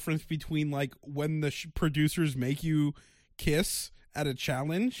isn't a difference between, like, when the producers make you kiss at a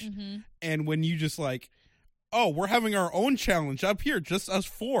challenge and when you just, like, oh, we're having our own challenge up here, just us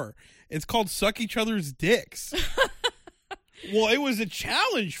four. It's called Suck Each Other's Dicks. Well, it was a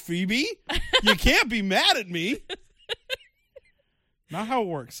challenge, Phoebe. You can't be mad at me. Not how it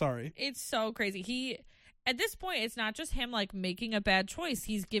works, sorry. It's so crazy. At this point, it's not just him, like, making a bad choice.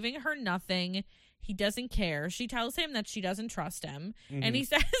 He's giving her nothing. He doesn't care. She tells him that she doesn't trust him. And he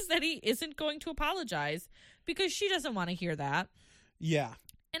says that he isn't going to apologize because she doesn't want to hear that. Yeah.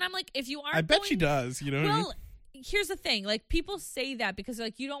 And I'm like, if you aren't I bet she does, you know what I mean? Here's the thing. Like, people say that because,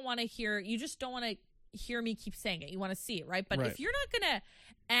 like, you just don't want to hear me keep saying it. You want to see it, right? But if you're not going to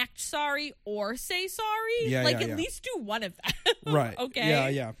act sorry or say sorry, at least do one of that. Right.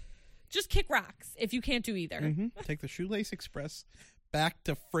 Okay? Yeah. Just kick rocks if you can't do either. Take the Shoelace Express back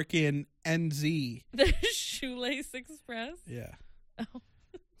to frickin' NZ. The Shoelace Express? Yeah. Oh.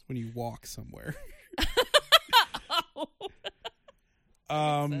 It's when you walk somewhere.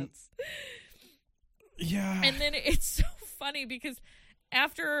 Yeah. And then it's so funny because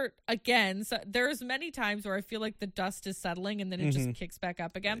after, again, so there's many times where I feel like the dust is settling and then it just kicks back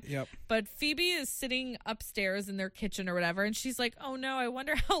up again. Yep. But Phoebe is sitting upstairs in their kitchen or whatever, and she's like, oh no, I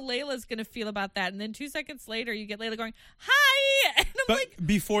wonder how Layla's going to feel about that. And then 2 seconds later, you get Layla going, hi! And I'm like,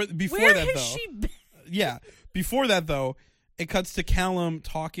 before where that, has though. She been? Yeah. Before that, though, it cuts to Callum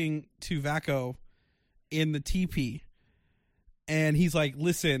talking to Vaco in the TP. And he's like,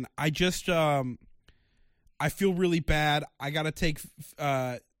 listen, I just... I feel really bad. I got to take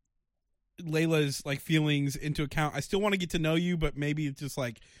Layla's like feelings into account. I still want to get to know you, but maybe it's just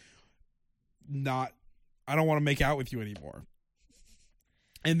like not, I don't want to make out with you anymore.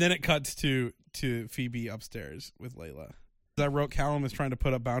 And then it cuts to Phoebe upstairs with Layla. I wrote Callum is trying to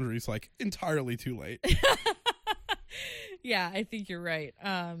put up boundaries like entirely too late. Yeah, I think you're right.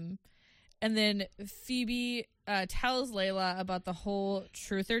 And then Phoebe tells Layla about the whole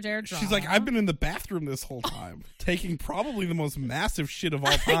Truth or Dare drama. She's like, I've been in the bathroom this whole time, taking probably the most massive shit of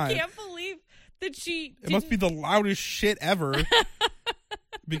all time. I can't believe that she It must be the loudest shit ever.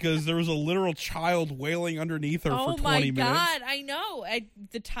 Because there was a literal child wailing underneath her for 20 minutes. Oh my God, I know.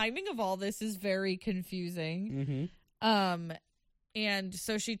 The timing of all this is very confusing. And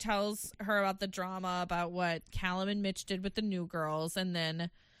so she tells her about the drama, about what Callum and Mitch did with the new girls, and then...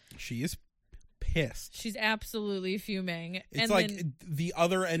 She is pissed. She's absolutely fuming. It's and like then, the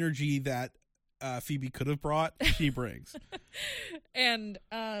other energy that Phoebe could have brought, she brings. And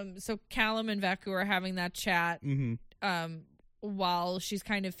so Callum and Vacu are having that chat while she's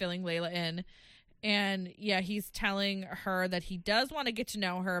kind of filling Layla in. And yeah, he's telling her that he does want to get to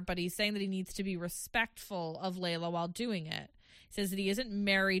know her, but he's saying that he needs to be respectful of Layla while doing it. He says that he isn't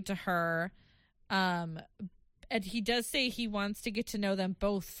married to her. And he does say he wants to get to know them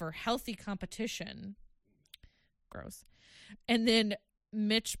both for healthy competition. Gross. And then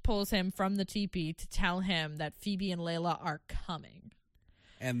Mitch pulls him from the teepee to tell him that Phoebe and Layla are coming.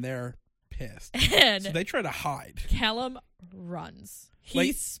 And they're pissed. And so they try to hide. Callum runs. He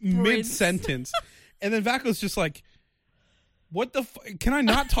like sprints. Mid-sentence. And then Vaco's just like, what the can I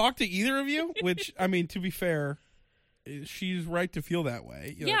not talk to either of you? Which, I mean, to be fair, she's right to feel that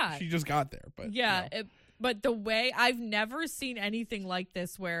way. You know, she just got there. But yeah, you know. But the way, I've never seen anything like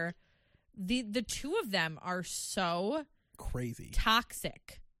this where the two of them are so crazy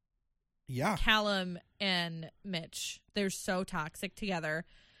toxic. Yeah. Callum and Mitch, they're so toxic together.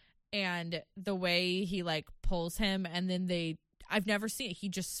 And the way he like pulls him, and then I've never seen it. He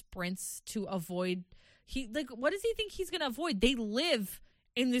just sprints to avoid. What does he think he's going to avoid? They live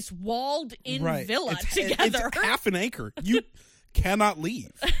in this walled in villa together. It's half an acre. You cannot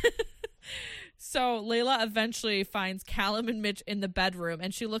leave. So Layla eventually finds Callum and Mitch in the bedroom,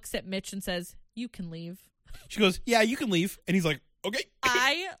 and she looks at Mitch and says, "You can leave." She goes, "Yeah, you can leave." And he's like, "Okay."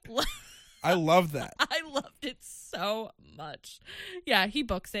 I love that. I loved it so much. Yeah, he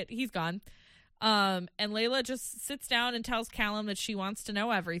books it. He's gone. And Layla just sits down and tells Callum that she wants to know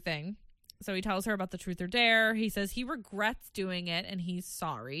everything. So he tells her about the truth or dare. He says he regrets doing it and he's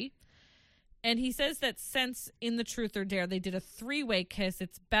sorry. And he says that since in the truth or dare they did a 3-way kiss,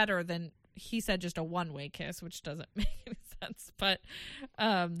 it's better than, he said, just a 1-way kiss, which doesn't make any sense, but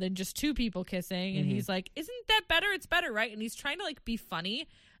than just 2 people kissing. And he's like, isn't that better? It's better, right? And he's trying to like be funny.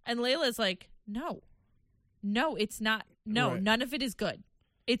 And Layla's like, no, it's not. No, right. None of it is good.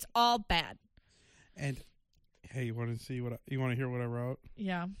 It's all bad. And hey, you want to hear what I wrote?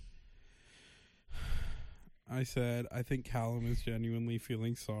 Yeah. I said, I think Callum is genuinely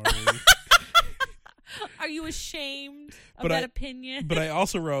feeling sorry. Are you ashamed of that opinion? But I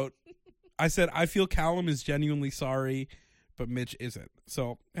also wrote, I said, I feel Callum is genuinely sorry, but Mitch isn't.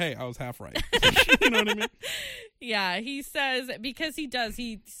 So, hey, I was half right. You know what I mean? Yeah, he says, because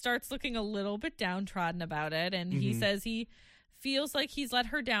he starts looking a little bit downtrodden about it. And he says he feels like he's let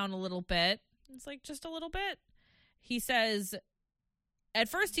her down a little bit. It's like, just a little bit. He says, at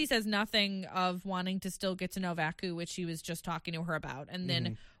first he says nothing of wanting to still get to know Vaku, which he was just talking to her about. And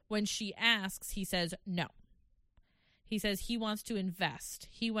then when she asks, he says no. He says he wants to invest.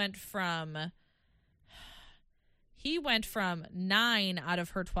 He went from 9 out of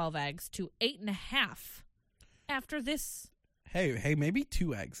her 12 eggs to 8.5 after this. Hey, maybe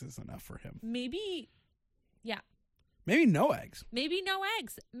 2 eggs is enough for him. Maybe, yeah. Maybe no eggs. Maybe no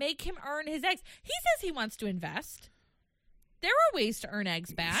eggs. Make him earn his eggs. He says he wants to invest. There are ways to earn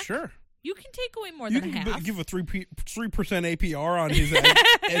eggs back. Sure. You can take away more than half. You can give a 3% APR on his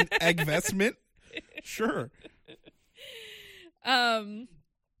egg investment. Sure. And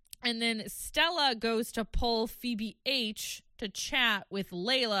then Stella goes to pull Phoebe H to chat with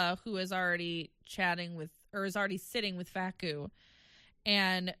Layla, who is already sitting with Vaku.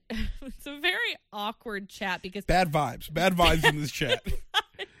 And it's a very awkward chat because bad vibes in this chat.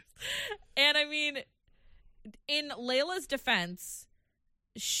 And I mean, in Layla's defense,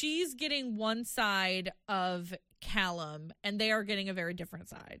 she's getting one side of Callum and they are getting a very different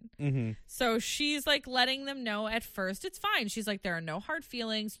side. So she's like letting them know at first it's fine. She's like, there are no hard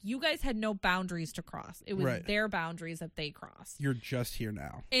feelings. You guys had no boundaries to cross. It was their boundaries that they crossed. You're just here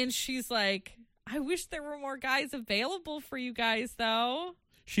now. And she's like, I wish there were more guys available for you guys, though.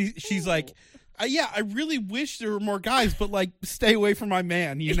 She's like, yeah, I really wish there were more guys, but like, stay away from my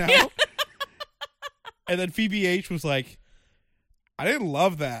man, you know? Yeah. And then Phoebe H was like, I didn't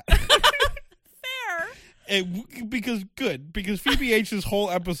love that. Fair. Because Phoebe H's whole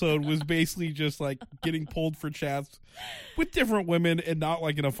episode was basically just like getting pulled for chats with different women and not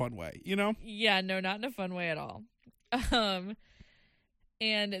like in a fun way, you know? Yeah, no, not in a fun way at all.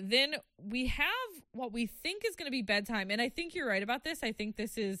 And then we have what we think is going to be bedtime. And I think you're right about this. I think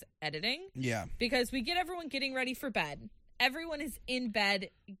this is editing. Yeah. Because we get everyone getting ready for bed. Everyone is in bed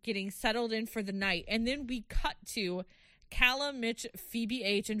getting settled in for the night. And then we cut to Callum, Mitch, Phoebe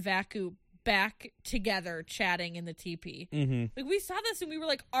H, and Vaku back together chatting in the TP. Like, we saw this and we were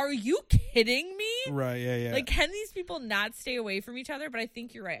like, are you kidding me? Right, yeah. Like, can these people not stay away from each other? But I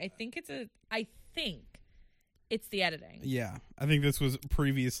think you're right. I think it's the editing. Yeah. I think this was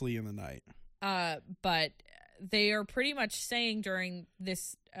previously in the night. But they are pretty much saying during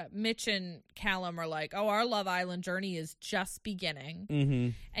this, Mitch and Callum are like, oh, our Love Island journey is just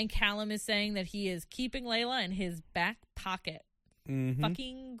beginning. And Callum is saying that he is keeping Layla in his back pocket.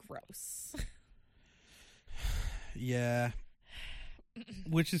 Fucking gross. Yeah.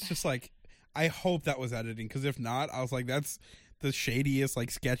 Which is just like, I hope that was editing, because if not, I was like, that's the shadiest, like,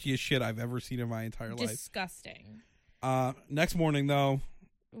 sketchiest shit I've ever seen in my entire life. Disgusting. Next morning, though,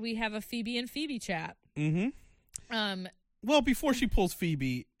 we have a Phoebe and Phoebe chat. Well, before she pulls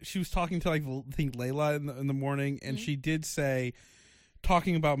Phoebe, she was talking to, like, I think Layla in the morning, and she did say,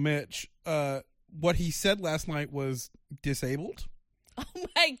 talking about Mitch, what he said last night was disabled. Oh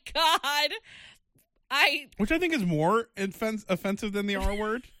my God. Which I think is more offensive than the R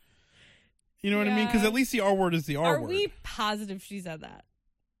word. You know what I mean? Because at least the R word is the R word. Are we positive she said that?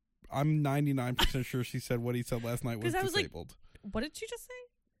 I'm 99% sure she said what he said last night was disabled. Like, what did she just say?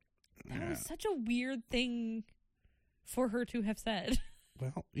 That was such a weird thing for her to have said.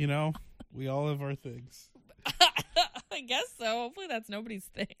 Well, you know, we all have our things. I guess so. Hopefully that's nobody's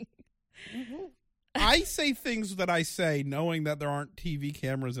thing. I say things that I say knowing that there aren't TV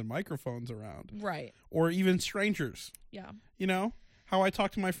cameras and microphones around. Right. Or even strangers. Yeah. You know? How I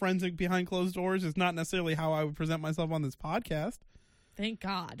talk to my friends behind closed doors is not necessarily how I would present myself on this podcast. Thank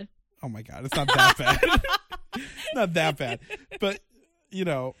God. Oh my God, it's not that bad. Not that bad. But, you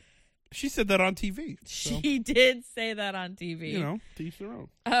know, she said that on TV. So, she did say that on TV. You know, to each their own.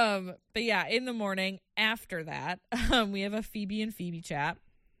 But yeah, in the morning after that, we have a Phoebe and Phoebe chat.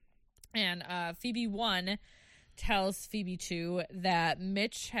 And Phoebe 1 tells Phoebe too that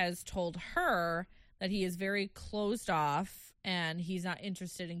Mitch has told her that he is very closed off and he's not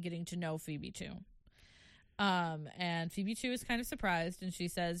interested in getting to know Phoebe too. And Phoebe too is kind of surprised, and she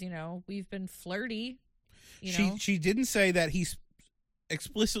says, we've been flirty. She didn't say that he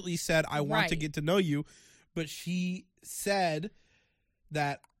explicitly said, I want to get to know you, but she said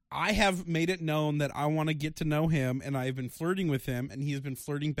that I have made it known that I want to get to know him, and I've been flirting with him, and he has been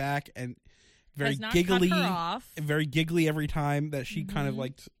flirting back, and very giggly, cut her off. Very giggly every time that she kind of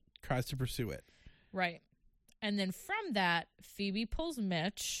like tries to pursue it. Right. And then from that, Phoebe pulls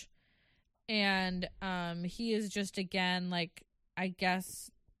Mitch, and he is just, again, like, I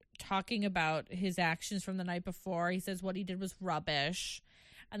guess, talking about his actions from the night before. He says what he did was rubbish,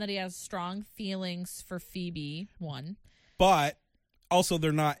 and that he has strong feelings for Phoebe, one. But also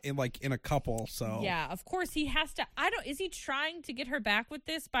they're not in a couple, so. Yeah, of course he has to. Is he trying to get her back with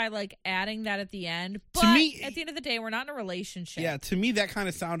this by, like, adding that at the end? But to me, at the end of the day, we're not in a relationship. Yeah, to me that kind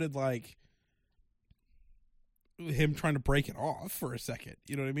of sounded like him trying to break it off for a second.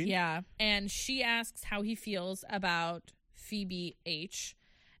 You know what I mean? Yeah. And she asks how he feels about Phoebe H.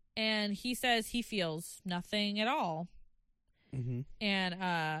 And he says he feels nothing at all. Mm-hmm.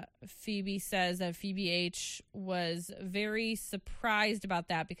 And Phoebe says that Phoebe H was very surprised about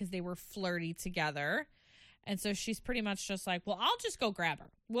that because they were flirty together. And so she's pretty much just like, well, I'll just go grab her.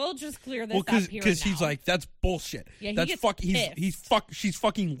 We'll just clear this up here because he's like, that's bullshit. Yeah, that's she's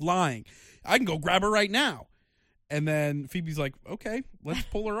fucking lying. I can go grab her right now. And then Phoebe's like, okay, let's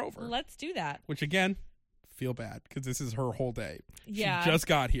pull her over. Let's do that. Which, again, feel bad because this is her whole day. Yeah. She just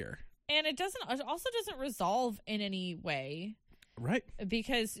got here. And it also doesn't resolve in any way. Right.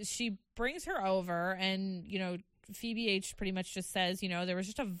 Because she brings her over and, Phoebe H pretty much just says, there was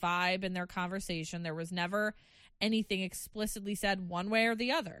just a vibe in their conversation. There was never anything explicitly said one way or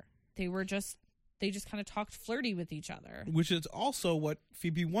the other. They just kind of talked flirty with each other. Which is also what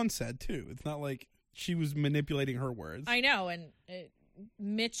Phoebe once said, too. It's not like she was manipulating her words. I know. And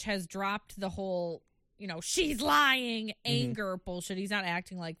Mitch has dropped the whole, she's lying, anger bullshit. He's not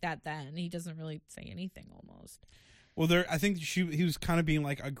acting like that then. He doesn't really say anything almost. Well, I think he was kind of being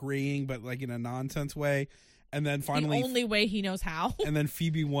like agreeing, but like in a nonsense way. And then finally, the only way he knows how. And then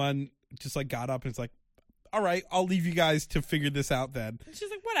Phoebe one just like got up and it's like, all right, I'll leave you guys to figure this out then. She's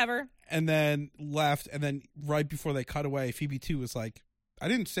like, whatever. And then left. And then right before they cut away, Phoebe 2 was like, I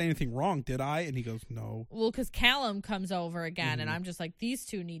didn't say anything wrong, did I? And he goes, no. Well, because Callum comes over again, and I'm just like, these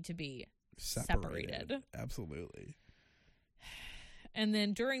two need to be separated. Absolutely. And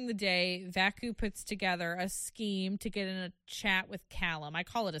then during the day, Vacu puts together a scheme to get in a chat with Callum. I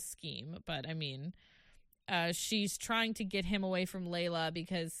call it a scheme, but I mean, she's trying to get him away from Layla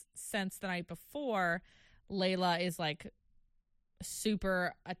because since the night before, Layla is like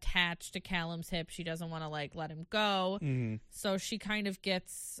super attached to Callum's hip. She doesn't want to like let him go. Mm-hmm. So she kind of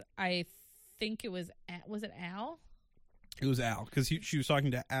gets, I think it was it Al? It was Al because she was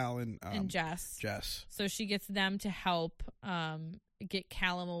talking to Al and Jess. Jess. So she gets them to help get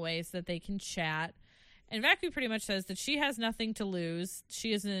Callum away so that they can chat. And Vacu pretty much says that she has nothing to lose.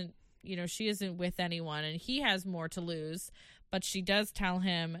 She isn't with anyone, and he has more to lose. But she does tell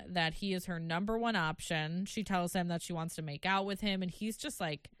him that he is her number one option. She tells him that she wants to make out with him, and he's just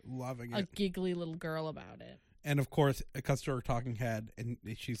like loving a giggly little girl about it. And of course, it cuts to her talking head, and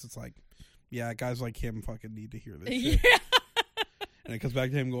she's just like, yeah, guys like him fucking need to hear this shit. Yeah. And it comes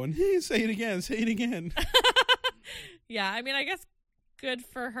back to him going, hey, say it again. Yeah, I mean, I guess good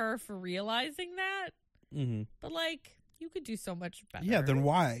for her for realizing that. Mm-hmm. But, like, you could do so much better. Yeah, then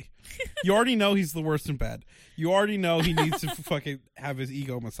why? You already know he's the worst in bed. You already know he needs to fucking have his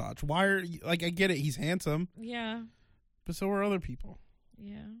ego massaged. Why are you, like, I get it, he's handsome. Yeah. But so are other people.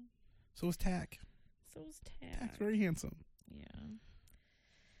 Yeah. So is Tack. Tack's very handsome. Yeah.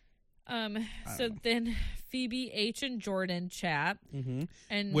 So then Phoebe H and Jordan chat,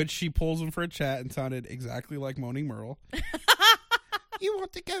 and which she pulls him for a chat and sounded exactly like Moaning Myrtle. You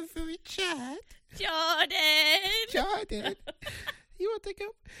want to go for a chat, Jordan? You want to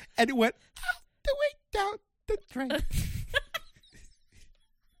go? And it went all the way down the drain.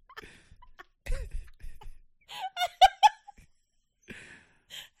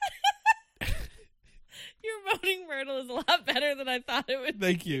 Your Moaning Myrtle is a lot better than I thought it would.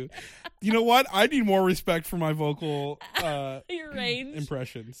 Thank you. You know what? I need more respect for my vocal your range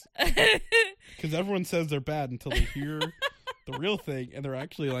impressions. Because everyone says they're bad until they hear the real thing, and they're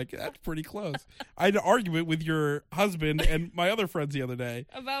actually like, that's pretty close. I had an argument with your husband and my other friends the other day.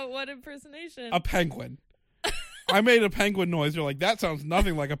 About what impersonation? A penguin. I made a penguin noise. They're like, that sounds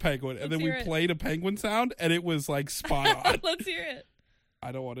nothing like a penguin. And then we played a penguin sound, and it was like spot on. Let's hear it.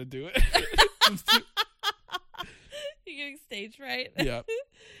 I don't want to do it. You're getting stage right. Yeah.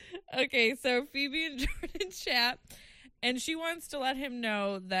 Okay, so Phoebe and Jordan chat, and she wants to let him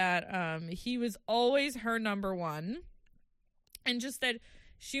know that he was always her number one, and just that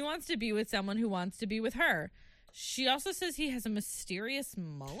she wants to be with someone who wants to be with her. She also says he has a mysterious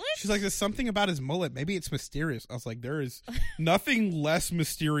mullet. She's like, there's something about his mullet. Maybe it's mysterious. I was like, there is nothing less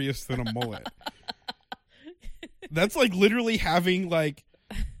mysterious than a mullet. That's like literally having like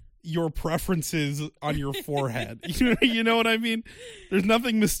your preferences on your forehead. You know what I mean? There's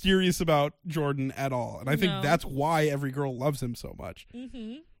nothing mysterious about Jordan at all. And I think that's why every girl loves him so much.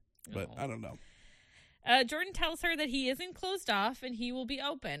 Mm-hmm. But I don't know. Jordan tells her that he isn't closed off and he will be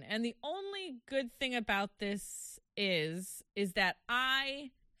open. And the only good thing about this is that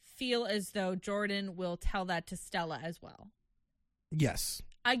I feel as though Jordan will tell that to Stella as well. Yes.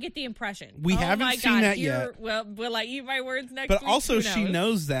 I get the impression. We haven't seen that yet. Well, will I eat my words next week? But also, she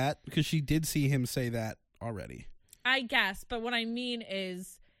knows that because she did see him say that already. I guess. But what I mean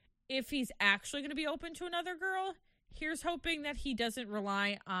is, if he's actually going to be open to another girl, here's hoping that he doesn't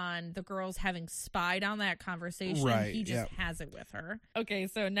rely on the girls having spied on that conversation. Right, he just has it with her. Okay,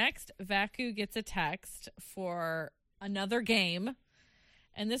 so next, Vacu gets a text for another game.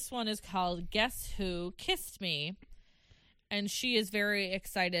 And this one is called Guess Who Kissed Me? And she is very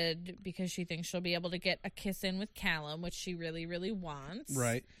excited because she thinks she'll be able to get a kiss in with Callum, which she really, really wants.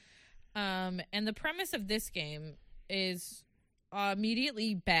 Right. And the premise of this game is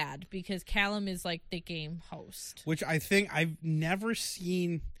immediately bad because Callum is like the game host. Which I think I've never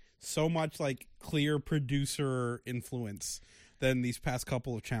seen so much like clear producer influence than these past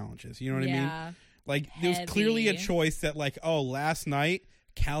couple of challenges. You know what I mean? Like there was clearly a choice that like, oh, last night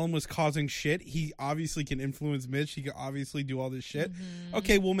Callum was causing shit. He obviously can influence Mitch. He can obviously do all this shit. Mm-hmm.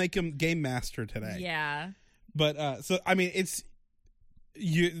 Okay, we'll make him game master today. Yeah. But so I mean, it's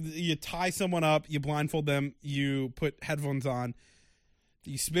you tie someone up, you blindfold them, you put headphones on,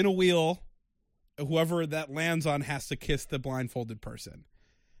 you spin a wheel. Whoever that lands on has to kiss the blindfolded person.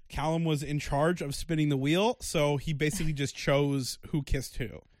 Callum was in charge of spinning the wheel, so he basically just chose who kissed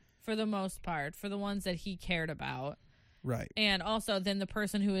who. For the most part, for the ones that he cared about. Right. And also then the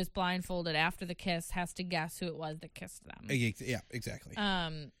person who is blindfolded after the kiss has to guess who it was that kissed them. Yeah, exactly.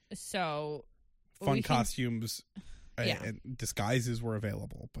 So fun costumes and disguises were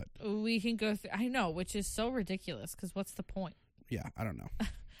available, but we can go through. I know, which is so ridiculous because what's the point? Yeah, I don't know.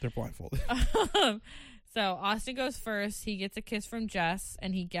 They're blindfolded. So Austin goes first. He gets a kiss from Jess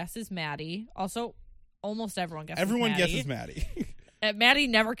and he guesses Maddie. Also, almost everyone guesses Everyone Maddie. guesses Maddie. Maddie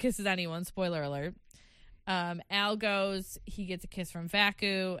never kisses anyone. Spoiler alert. Al goes, he gets a kiss from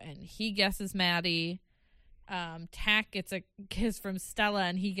Vacu, and he guesses Maddie. Tack gets a kiss from Stella,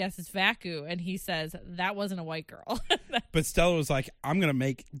 and he guesses Vacu, and he says, that wasn't a white girl. But Stella was like, I'm going to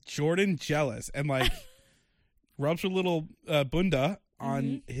make Jordan jealous, and like rubs her little bunda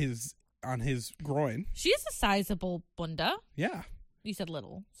on his groin. She has a sizable bunda. Yeah. You said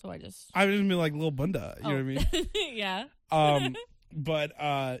little, so I just mean like little bunda. You know what I mean? Yeah. But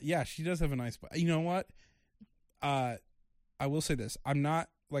yeah, she does have a nice. You know what? I will say this. I'm not,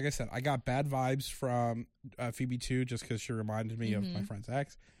 like I said, I got bad vibes from Phoebe too, just because she reminded me of my friend's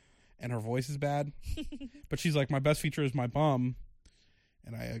ex, and her voice is bad. But she's like, my best feature is my bum,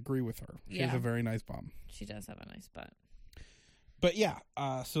 and I agree with her. She has a very nice bum. She does have a nice butt. But yeah,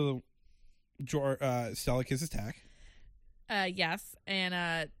 so Stella kisses Tack. Yes,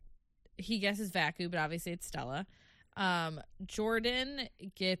 and he guesses Vacu, but obviously it's Stella. Jordan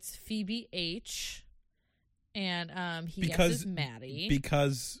gets Phoebe H. And he guesses Maddie.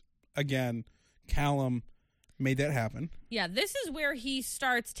 Because, again, Callum made that happen. Yeah, this is where he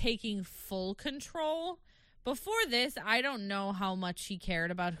starts taking full control. Before this, I don't know how much he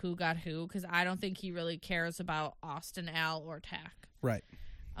cared about who got who, because I don't think he really cares about Austin, Al, or Tack. Right.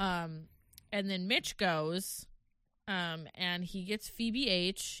 And then Mitch goes, and he gets Phoebe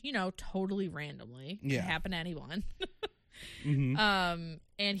H, totally randomly. Yeah. Could happen to anyone.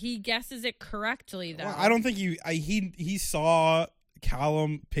 And he guesses it correctly though. Well, I don't think he saw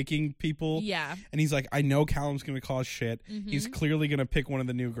Callum picking people. Yeah. And he's like, I know Callum's gonna cause shit. He's clearly gonna pick one of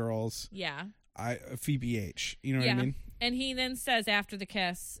the new girls. Yeah. Phoebe H. You know what I mean? And he then says after the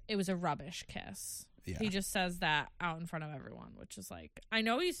kiss, it was a rubbish kiss. Yeah. He just says that out in front of everyone, which is like, I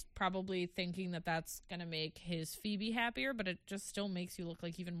know he's probably thinking that that's gonna make his Phoebe happier, but it just still makes you look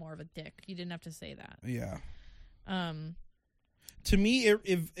like even more of a dick. You didn't have to say that. Yeah. To me,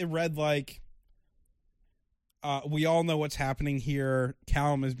 it read like, we all know what's happening here.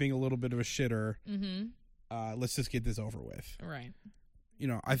 Callum is being a little bit of a shitter. Let's just get this over with. Right.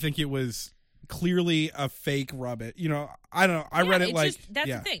 I think it was clearly a fake rub it. I don't know. I read it like... that's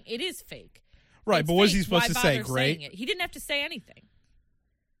the thing. It is fake. Right, It's but what is fake. he supposed Why to say? bother Great. saying it? He didn't have to say anything.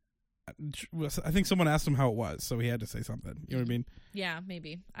 I think someone asked him how it was, so he had to say something. You know what I mean? Yeah,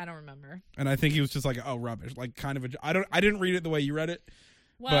 maybe. I don't remember. And I think he was just like, "Oh, rubbish!" Like kind of I didn't read it the way you read it.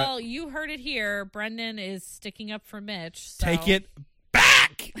 Well, you heard it here. Brendan is sticking up for Mitch. So. Take it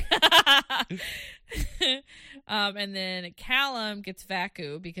back. And then Callum gets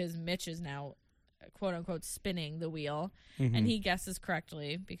Vacu because Mitch is now, quote unquote, spinning the wheel, and he guesses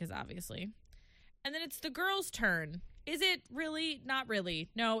correctly because obviously. And then it's the girls' turn. Is it really? Not really.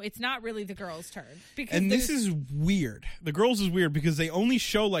 No, it's not really the girls' turn. Because And this is weird. The girls is weird because they only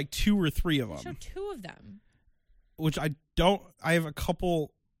show like 2 or 3 of them. show 2 of them. Which I have a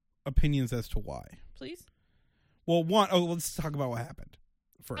couple opinions as to why. Please. Well, let's talk about what happened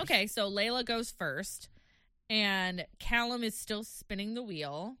first. Okay, so Layla goes first, and Callum is still spinning the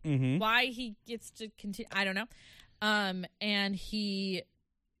wheel. Mm-hmm. Why he gets to continue, I don't know. And he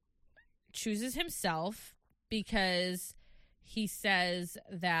chooses himself because he says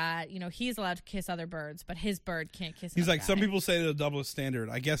that, he's allowed to kiss other birds, but his bird can't kiss He's another like, some guy. people say the double standard.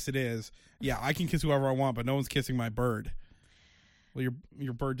 I guess it is. Yeah, I can kiss whoever I want, but no one's kissing my bird. Well,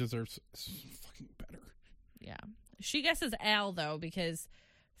 your bird deserves fucking better. Yeah. She guesses Al, though, because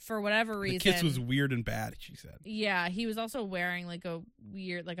for whatever reason... The kiss was weird and bad, she said. Yeah, he was also wearing like a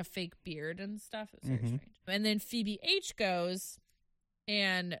weird, like a fake beard and stuff. It was very strange. And then Phoebe H goes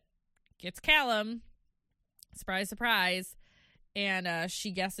and gets Callum. Surprise, surprise. And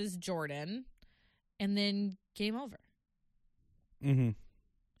she guesses Jordan. And then game over. Mm-hmm.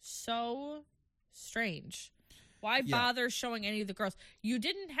 So strange. Why bother showing any of the girls? You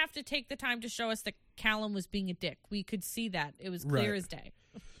didn't have to take the time to show us that Callum was being a dick. We could see that. It was clear as day.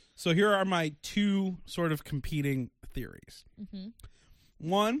 So here are my 2 sort of competing theories. Mm-hmm.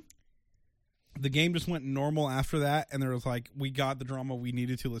 One, the game just went normal after that, and there was like, we got the drama we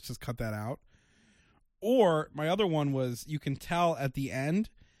needed to, let's just cut that out. Or my other one was, you can tell at the end,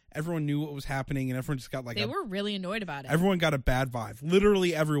 everyone knew what was happening, and everyone just got like they were really annoyed about it. Everyone got a bad vibe.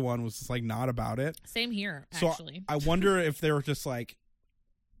 Literally everyone was just like not about it. Same here, So actually. I wonder if they were just like,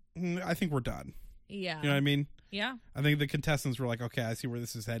 I think we're done. Yeah. You know what I mean? Yeah. I think the contestants were like, okay, I see where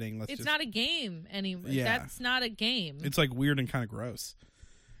this is heading. It's not a game anymore. Yeah. That's not a game. It's like weird and kind of gross,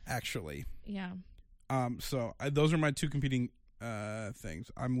 actually. Yeah. So those are my 2 competing things.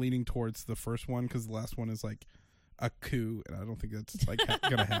 I'm leaning towards the first one because the last one is like a coup, and I don't think that's like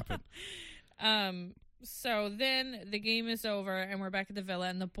gonna happen. So then the game is over, and we're back at the villa,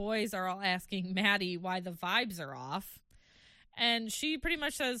 and the boys are all asking Maddie why the vibes are off. And she pretty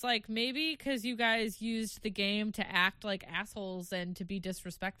much says, like, maybe because you guys used the game to act like assholes and to be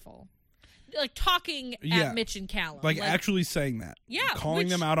disrespectful. Like, talking at Mitch and Callum. Like actually saying that. Yeah. Calling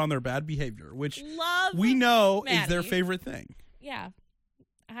them out on their bad behavior, which love we know Maddie. is their favorite thing. Yeah.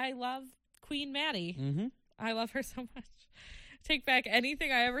 I love Queen Maddie. Mm-hmm. I love her so much. Take back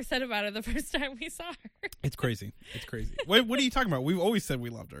anything I ever said about her the first time we saw her. It's crazy. It's crazy. Wait, what are you talking about? We've always said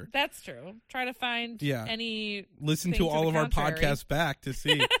we loved her. That's true. Try to find any. Listen to all of our podcasts back to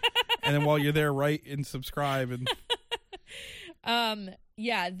see. And then while you're there, write and subscribe. And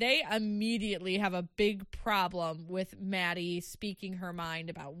Yeah, they immediately have a big problem with Maddie speaking her mind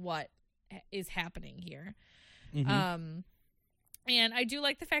about what is happening here. Mm-hmm. And I do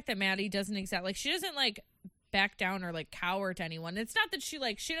like the fact that Maddie doesn't she doesn't like back down or like cower to anyone. It's not that she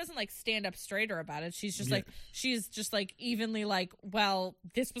doesn't like stand up straighter about it. She's just she's just like evenly like, well,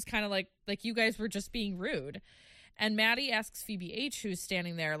 this was kind of like you guys were just being rude. And Maddie asks Phoebe H, who's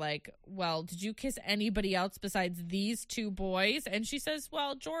standing there, like, well, did you kiss anybody else besides these 2 boys? And she says,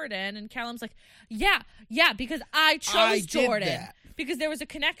 well, Jordan. And Callum's like, yeah, because I chose Jordan because there was a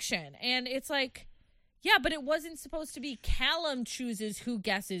connection. And it's like, yeah, but it wasn't supposed to be Callum chooses who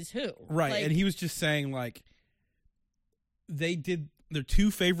guesses who. Right. Like, and he was just saying, like, they did their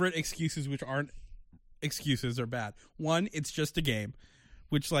 2 favorite excuses, which aren't excuses, are bad. One, it's just a game,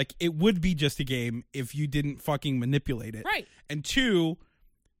 which, like, it would be just a game if you didn't fucking manipulate it. Right. And 2,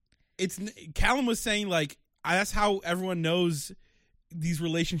 Callum was saying, like, that's how everyone knows these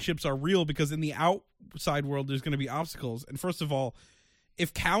relationships are real, because in the outside world, there's going to be obstacles. And first of all,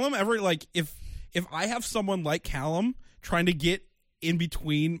 if Callum ever, like, if I have someone like Callum trying to get in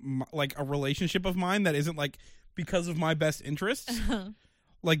between, like, a relationship of mine that isn't, like, because of my best interests,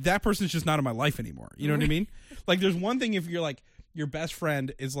 like, that person's just not in my life anymore. You know what I mean? Like, there's one thing if you're, like, your best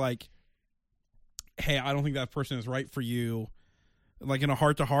friend is like, hey, I don't think that person is right for you, like, in a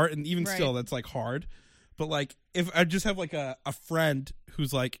heart-to-heart, and even still, that's, like, hard. But, like, if I just have, like, a friend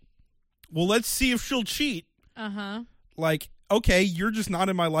who's like, well, let's see if she'll cheat. Like, okay, you're just not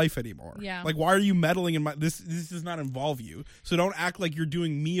in my life anymore. Yeah. Like, why are you meddling in this does not involve you. So don't act like you're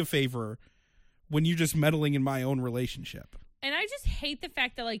doing me a favor when you're just meddling in my own relationship. And I just hate the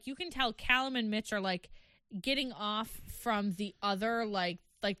fact that, like, you can tell Callum and Mitch are, like, getting off from the other, like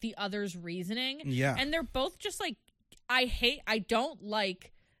the other's reasoning. Yeah. And they're both just, like, I don't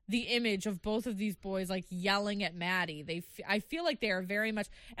like the image of both of these boys, like, yelling at Maddie. I feel like they are very much,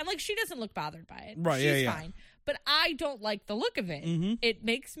 and, like, she doesn't look bothered by it. Right, She's yeah. fine. But I don't like the look of it. Mm-hmm. It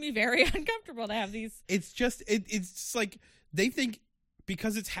makes me very uncomfortable to have these. It's just like they think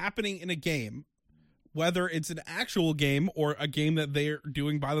because it's happening in a game, whether it's an actual game or a game that they're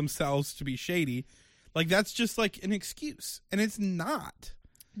doing by themselves to be shady, like that's just like an excuse. And it's not.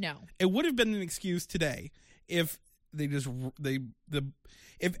 No. It would have been an excuse today if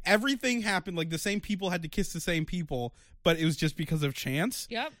if everything happened, like the same people had to kiss the same people, but it was just because of chance.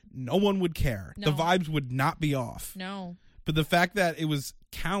 Yep. No one would care. No. The vibes would not be off. No. But the fact that it was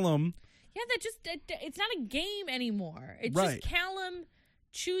Callum. Yeah, it's not a game anymore. It's Right. just Callum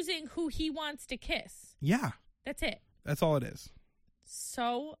choosing who he wants to kiss. Yeah. That's it. That's all it is.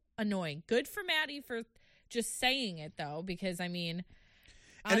 So annoying. Good for Maddie for just saying it, though, because, I mean...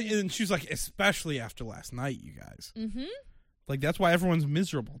 And she was like, especially after last night, you guys. Mm-hmm. Like, that's why everyone's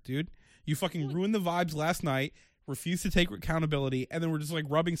miserable, dude. You fucking ruined the vibes last night, refused to take accountability, and then we're just, like,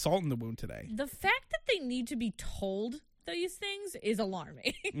 rubbing salt in the wound today. The fact that they need to be told these things is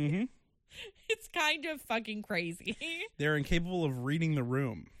alarming. Mm-hmm. It's kind of fucking crazy. They're incapable of reading the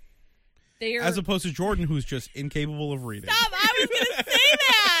room. They are... As opposed to Jordan, who's just incapable of reading. Stop! I was going to say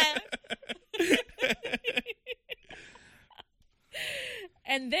that!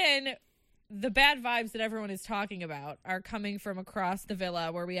 And then the bad vibes that everyone is talking about are coming from across the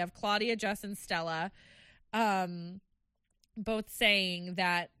villa, where we have Claudia, Jess, and Stella both saying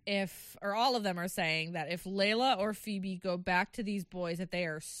that all of them are saying that if Layla or Phoebe go back to these boys, that they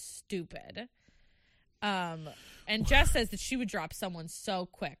are stupid. And Jess says that she would drop someone so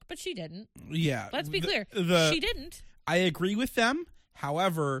quick, but she didn't. Yeah. Let's be clear. She didn't. I agree with them.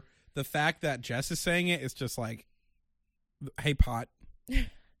 However, the fact that Jess is saying it is just like, hey, pot. If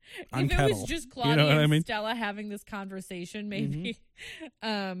it was just Claudia and Stella having this conversation, maybe.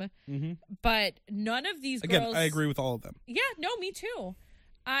 Mm-hmm. But none of these girls... Again, I agree with all of them. Yeah, no, me too.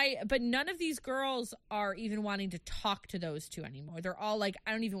 But none of these girls are even wanting to talk to those two anymore. They're all like,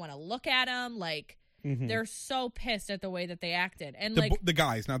 I don't even want to look at them. Like, they're so pissed at the way that they acted. And the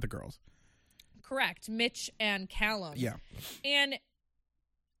guys, not the girls. Correct. Mitch and Callum. Yeah. And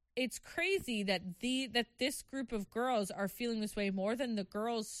it's crazy that this group of girls are feeling this way more than the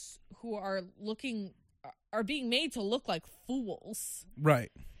girls who are being made to look like fools.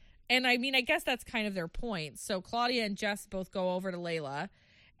 Right. And I mean, I guess that's kind of their point. So Claudia and Jess both go over to Layla,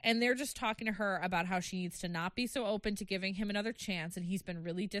 and they're just talking to her about how she needs to not be so open to giving him another chance, and he's been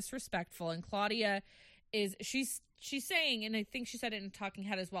really disrespectful. And Claudia she's saying, and I think she said it in Talking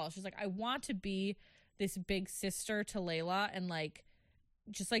Head as well, she's like, I want to be this big sister to Layla and like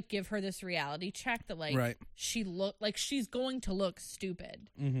just like give her this reality check that like right. she's going to look stupid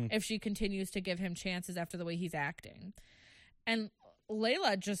if she continues to give him chances after the way he's acting. And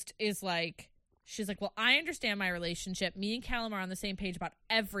Layla just is like, she's like, well, I understand my relationship. Me and Callum are on the same page about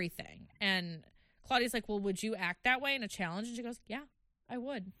everything. And Claudia's like, well, would you act that way in a challenge? And she goes, yeah, I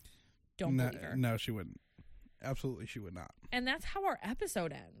would. Don't believe her. No, she wouldn't. Absolutely, she would not. And that's how our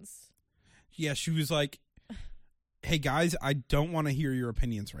episode ends. Yeah, she was like, hey, guys, I don't want to hear your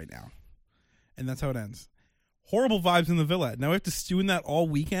opinions right now. And that's how it ends. Horrible vibes in the villa. Now we have to stew in that all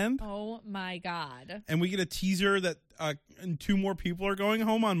weekend. Oh, my God. And we get a teaser that and 2 more people are going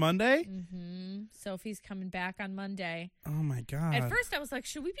home on Monday. Mm-hmm. Sophie's coming back on Monday. Oh, my God. At first, I was like,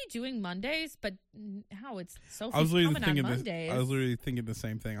 should we be doing Mondays? But how it's Sophie's I was literally coming on Mondays. I was literally thinking the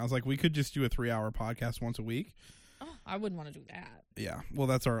same thing. I was like, we could just do a 3-hour podcast once a week. Oh, I wouldn't want to do that. Yeah. Well,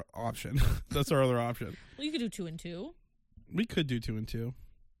 that's our option. That's our other option. Well, you could do 2 and 2. We could do 2 and 2.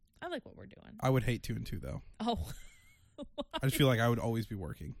 I like what we're doing. I would hate 2 and 2, though. Oh. I just feel like I would always be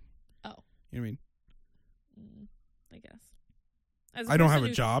working. Oh. You know what I mean? I guess. I don't have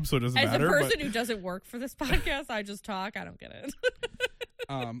a job, so it doesn't matter. As a person who doesn't work for this podcast, I just talk. I don't get it.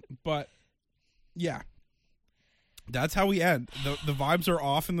 But, yeah. That's how we end. The vibes are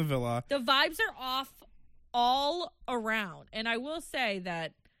off in the villa. The vibes are off all around. And I will say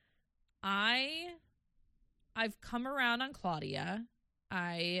that I've come around on Claudia.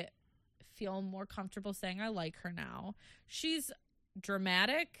 I feel more comfortable saying I like her now. She's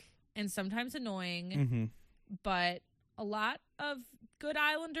dramatic and sometimes annoying, but a lot of good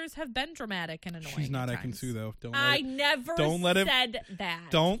Islanders have been dramatic and annoying. She's not Ekin-Su, though. I never said that.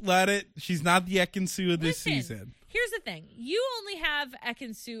 Don't let it. She's not the Ekin-Su of this season. Here's the thing. You only have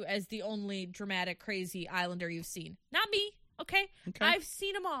Ekin-Su as the only dramatic, crazy Islander you've seen. Not me, okay? I've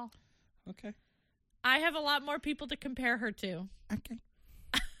seen them all. Okay. I have a lot more people to compare her to. Okay.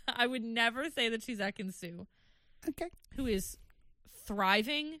 I would never say that she's Ekin-Su. Okay. Who is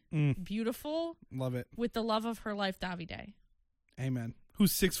thriving, beautiful, Love it. with the love of her life, Davide. Amen.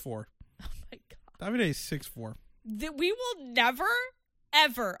 Who's 6'4"? Oh my God. Davide is 6'4". We will never,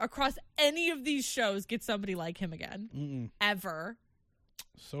 ever, across any of these shows, get somebody like him again. Mm-mm. Ever.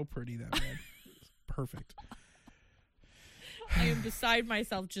 So pretty, that man. Perfect. I am beside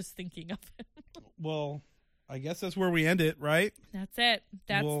myself just thinking of him. Well, I guess that's where we end it, right? That's it.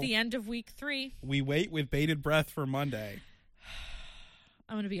 That's Well, the end of week 3. We wait with bated breath for Monday.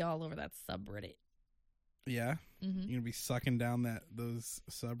 I'm going to be all over that subreddit. Yeah? Mm-hmm. You're going to be sucking down those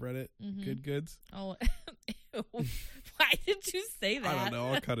subreddit good goods? Oh, ew. Why did you say that? I don't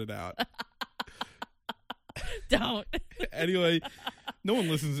know. I'll cut it out. Don't. Anyway, no one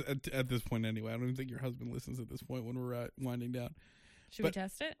listens at this point anyway. I don't even think your husband listens at this point when we're winding down. Should we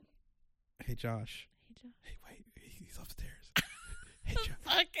test it? Hey, Josh. Hey, Josh. Hey, wait. He's upstairs. Hey,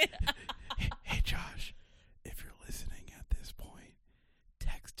 Fuck it. Hey, Josh. If you're listening at this point,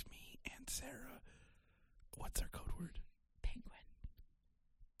 text me and Sarah. What's our code word? Penguin.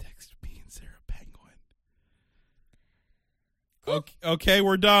 Text me and Sarah Penguin. Okay,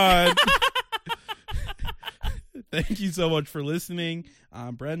 we're done. Thank you so much for listening.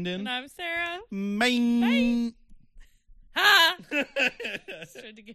 I'm Brendan. And I'm Sarah. Bye. Ha! Just tried to get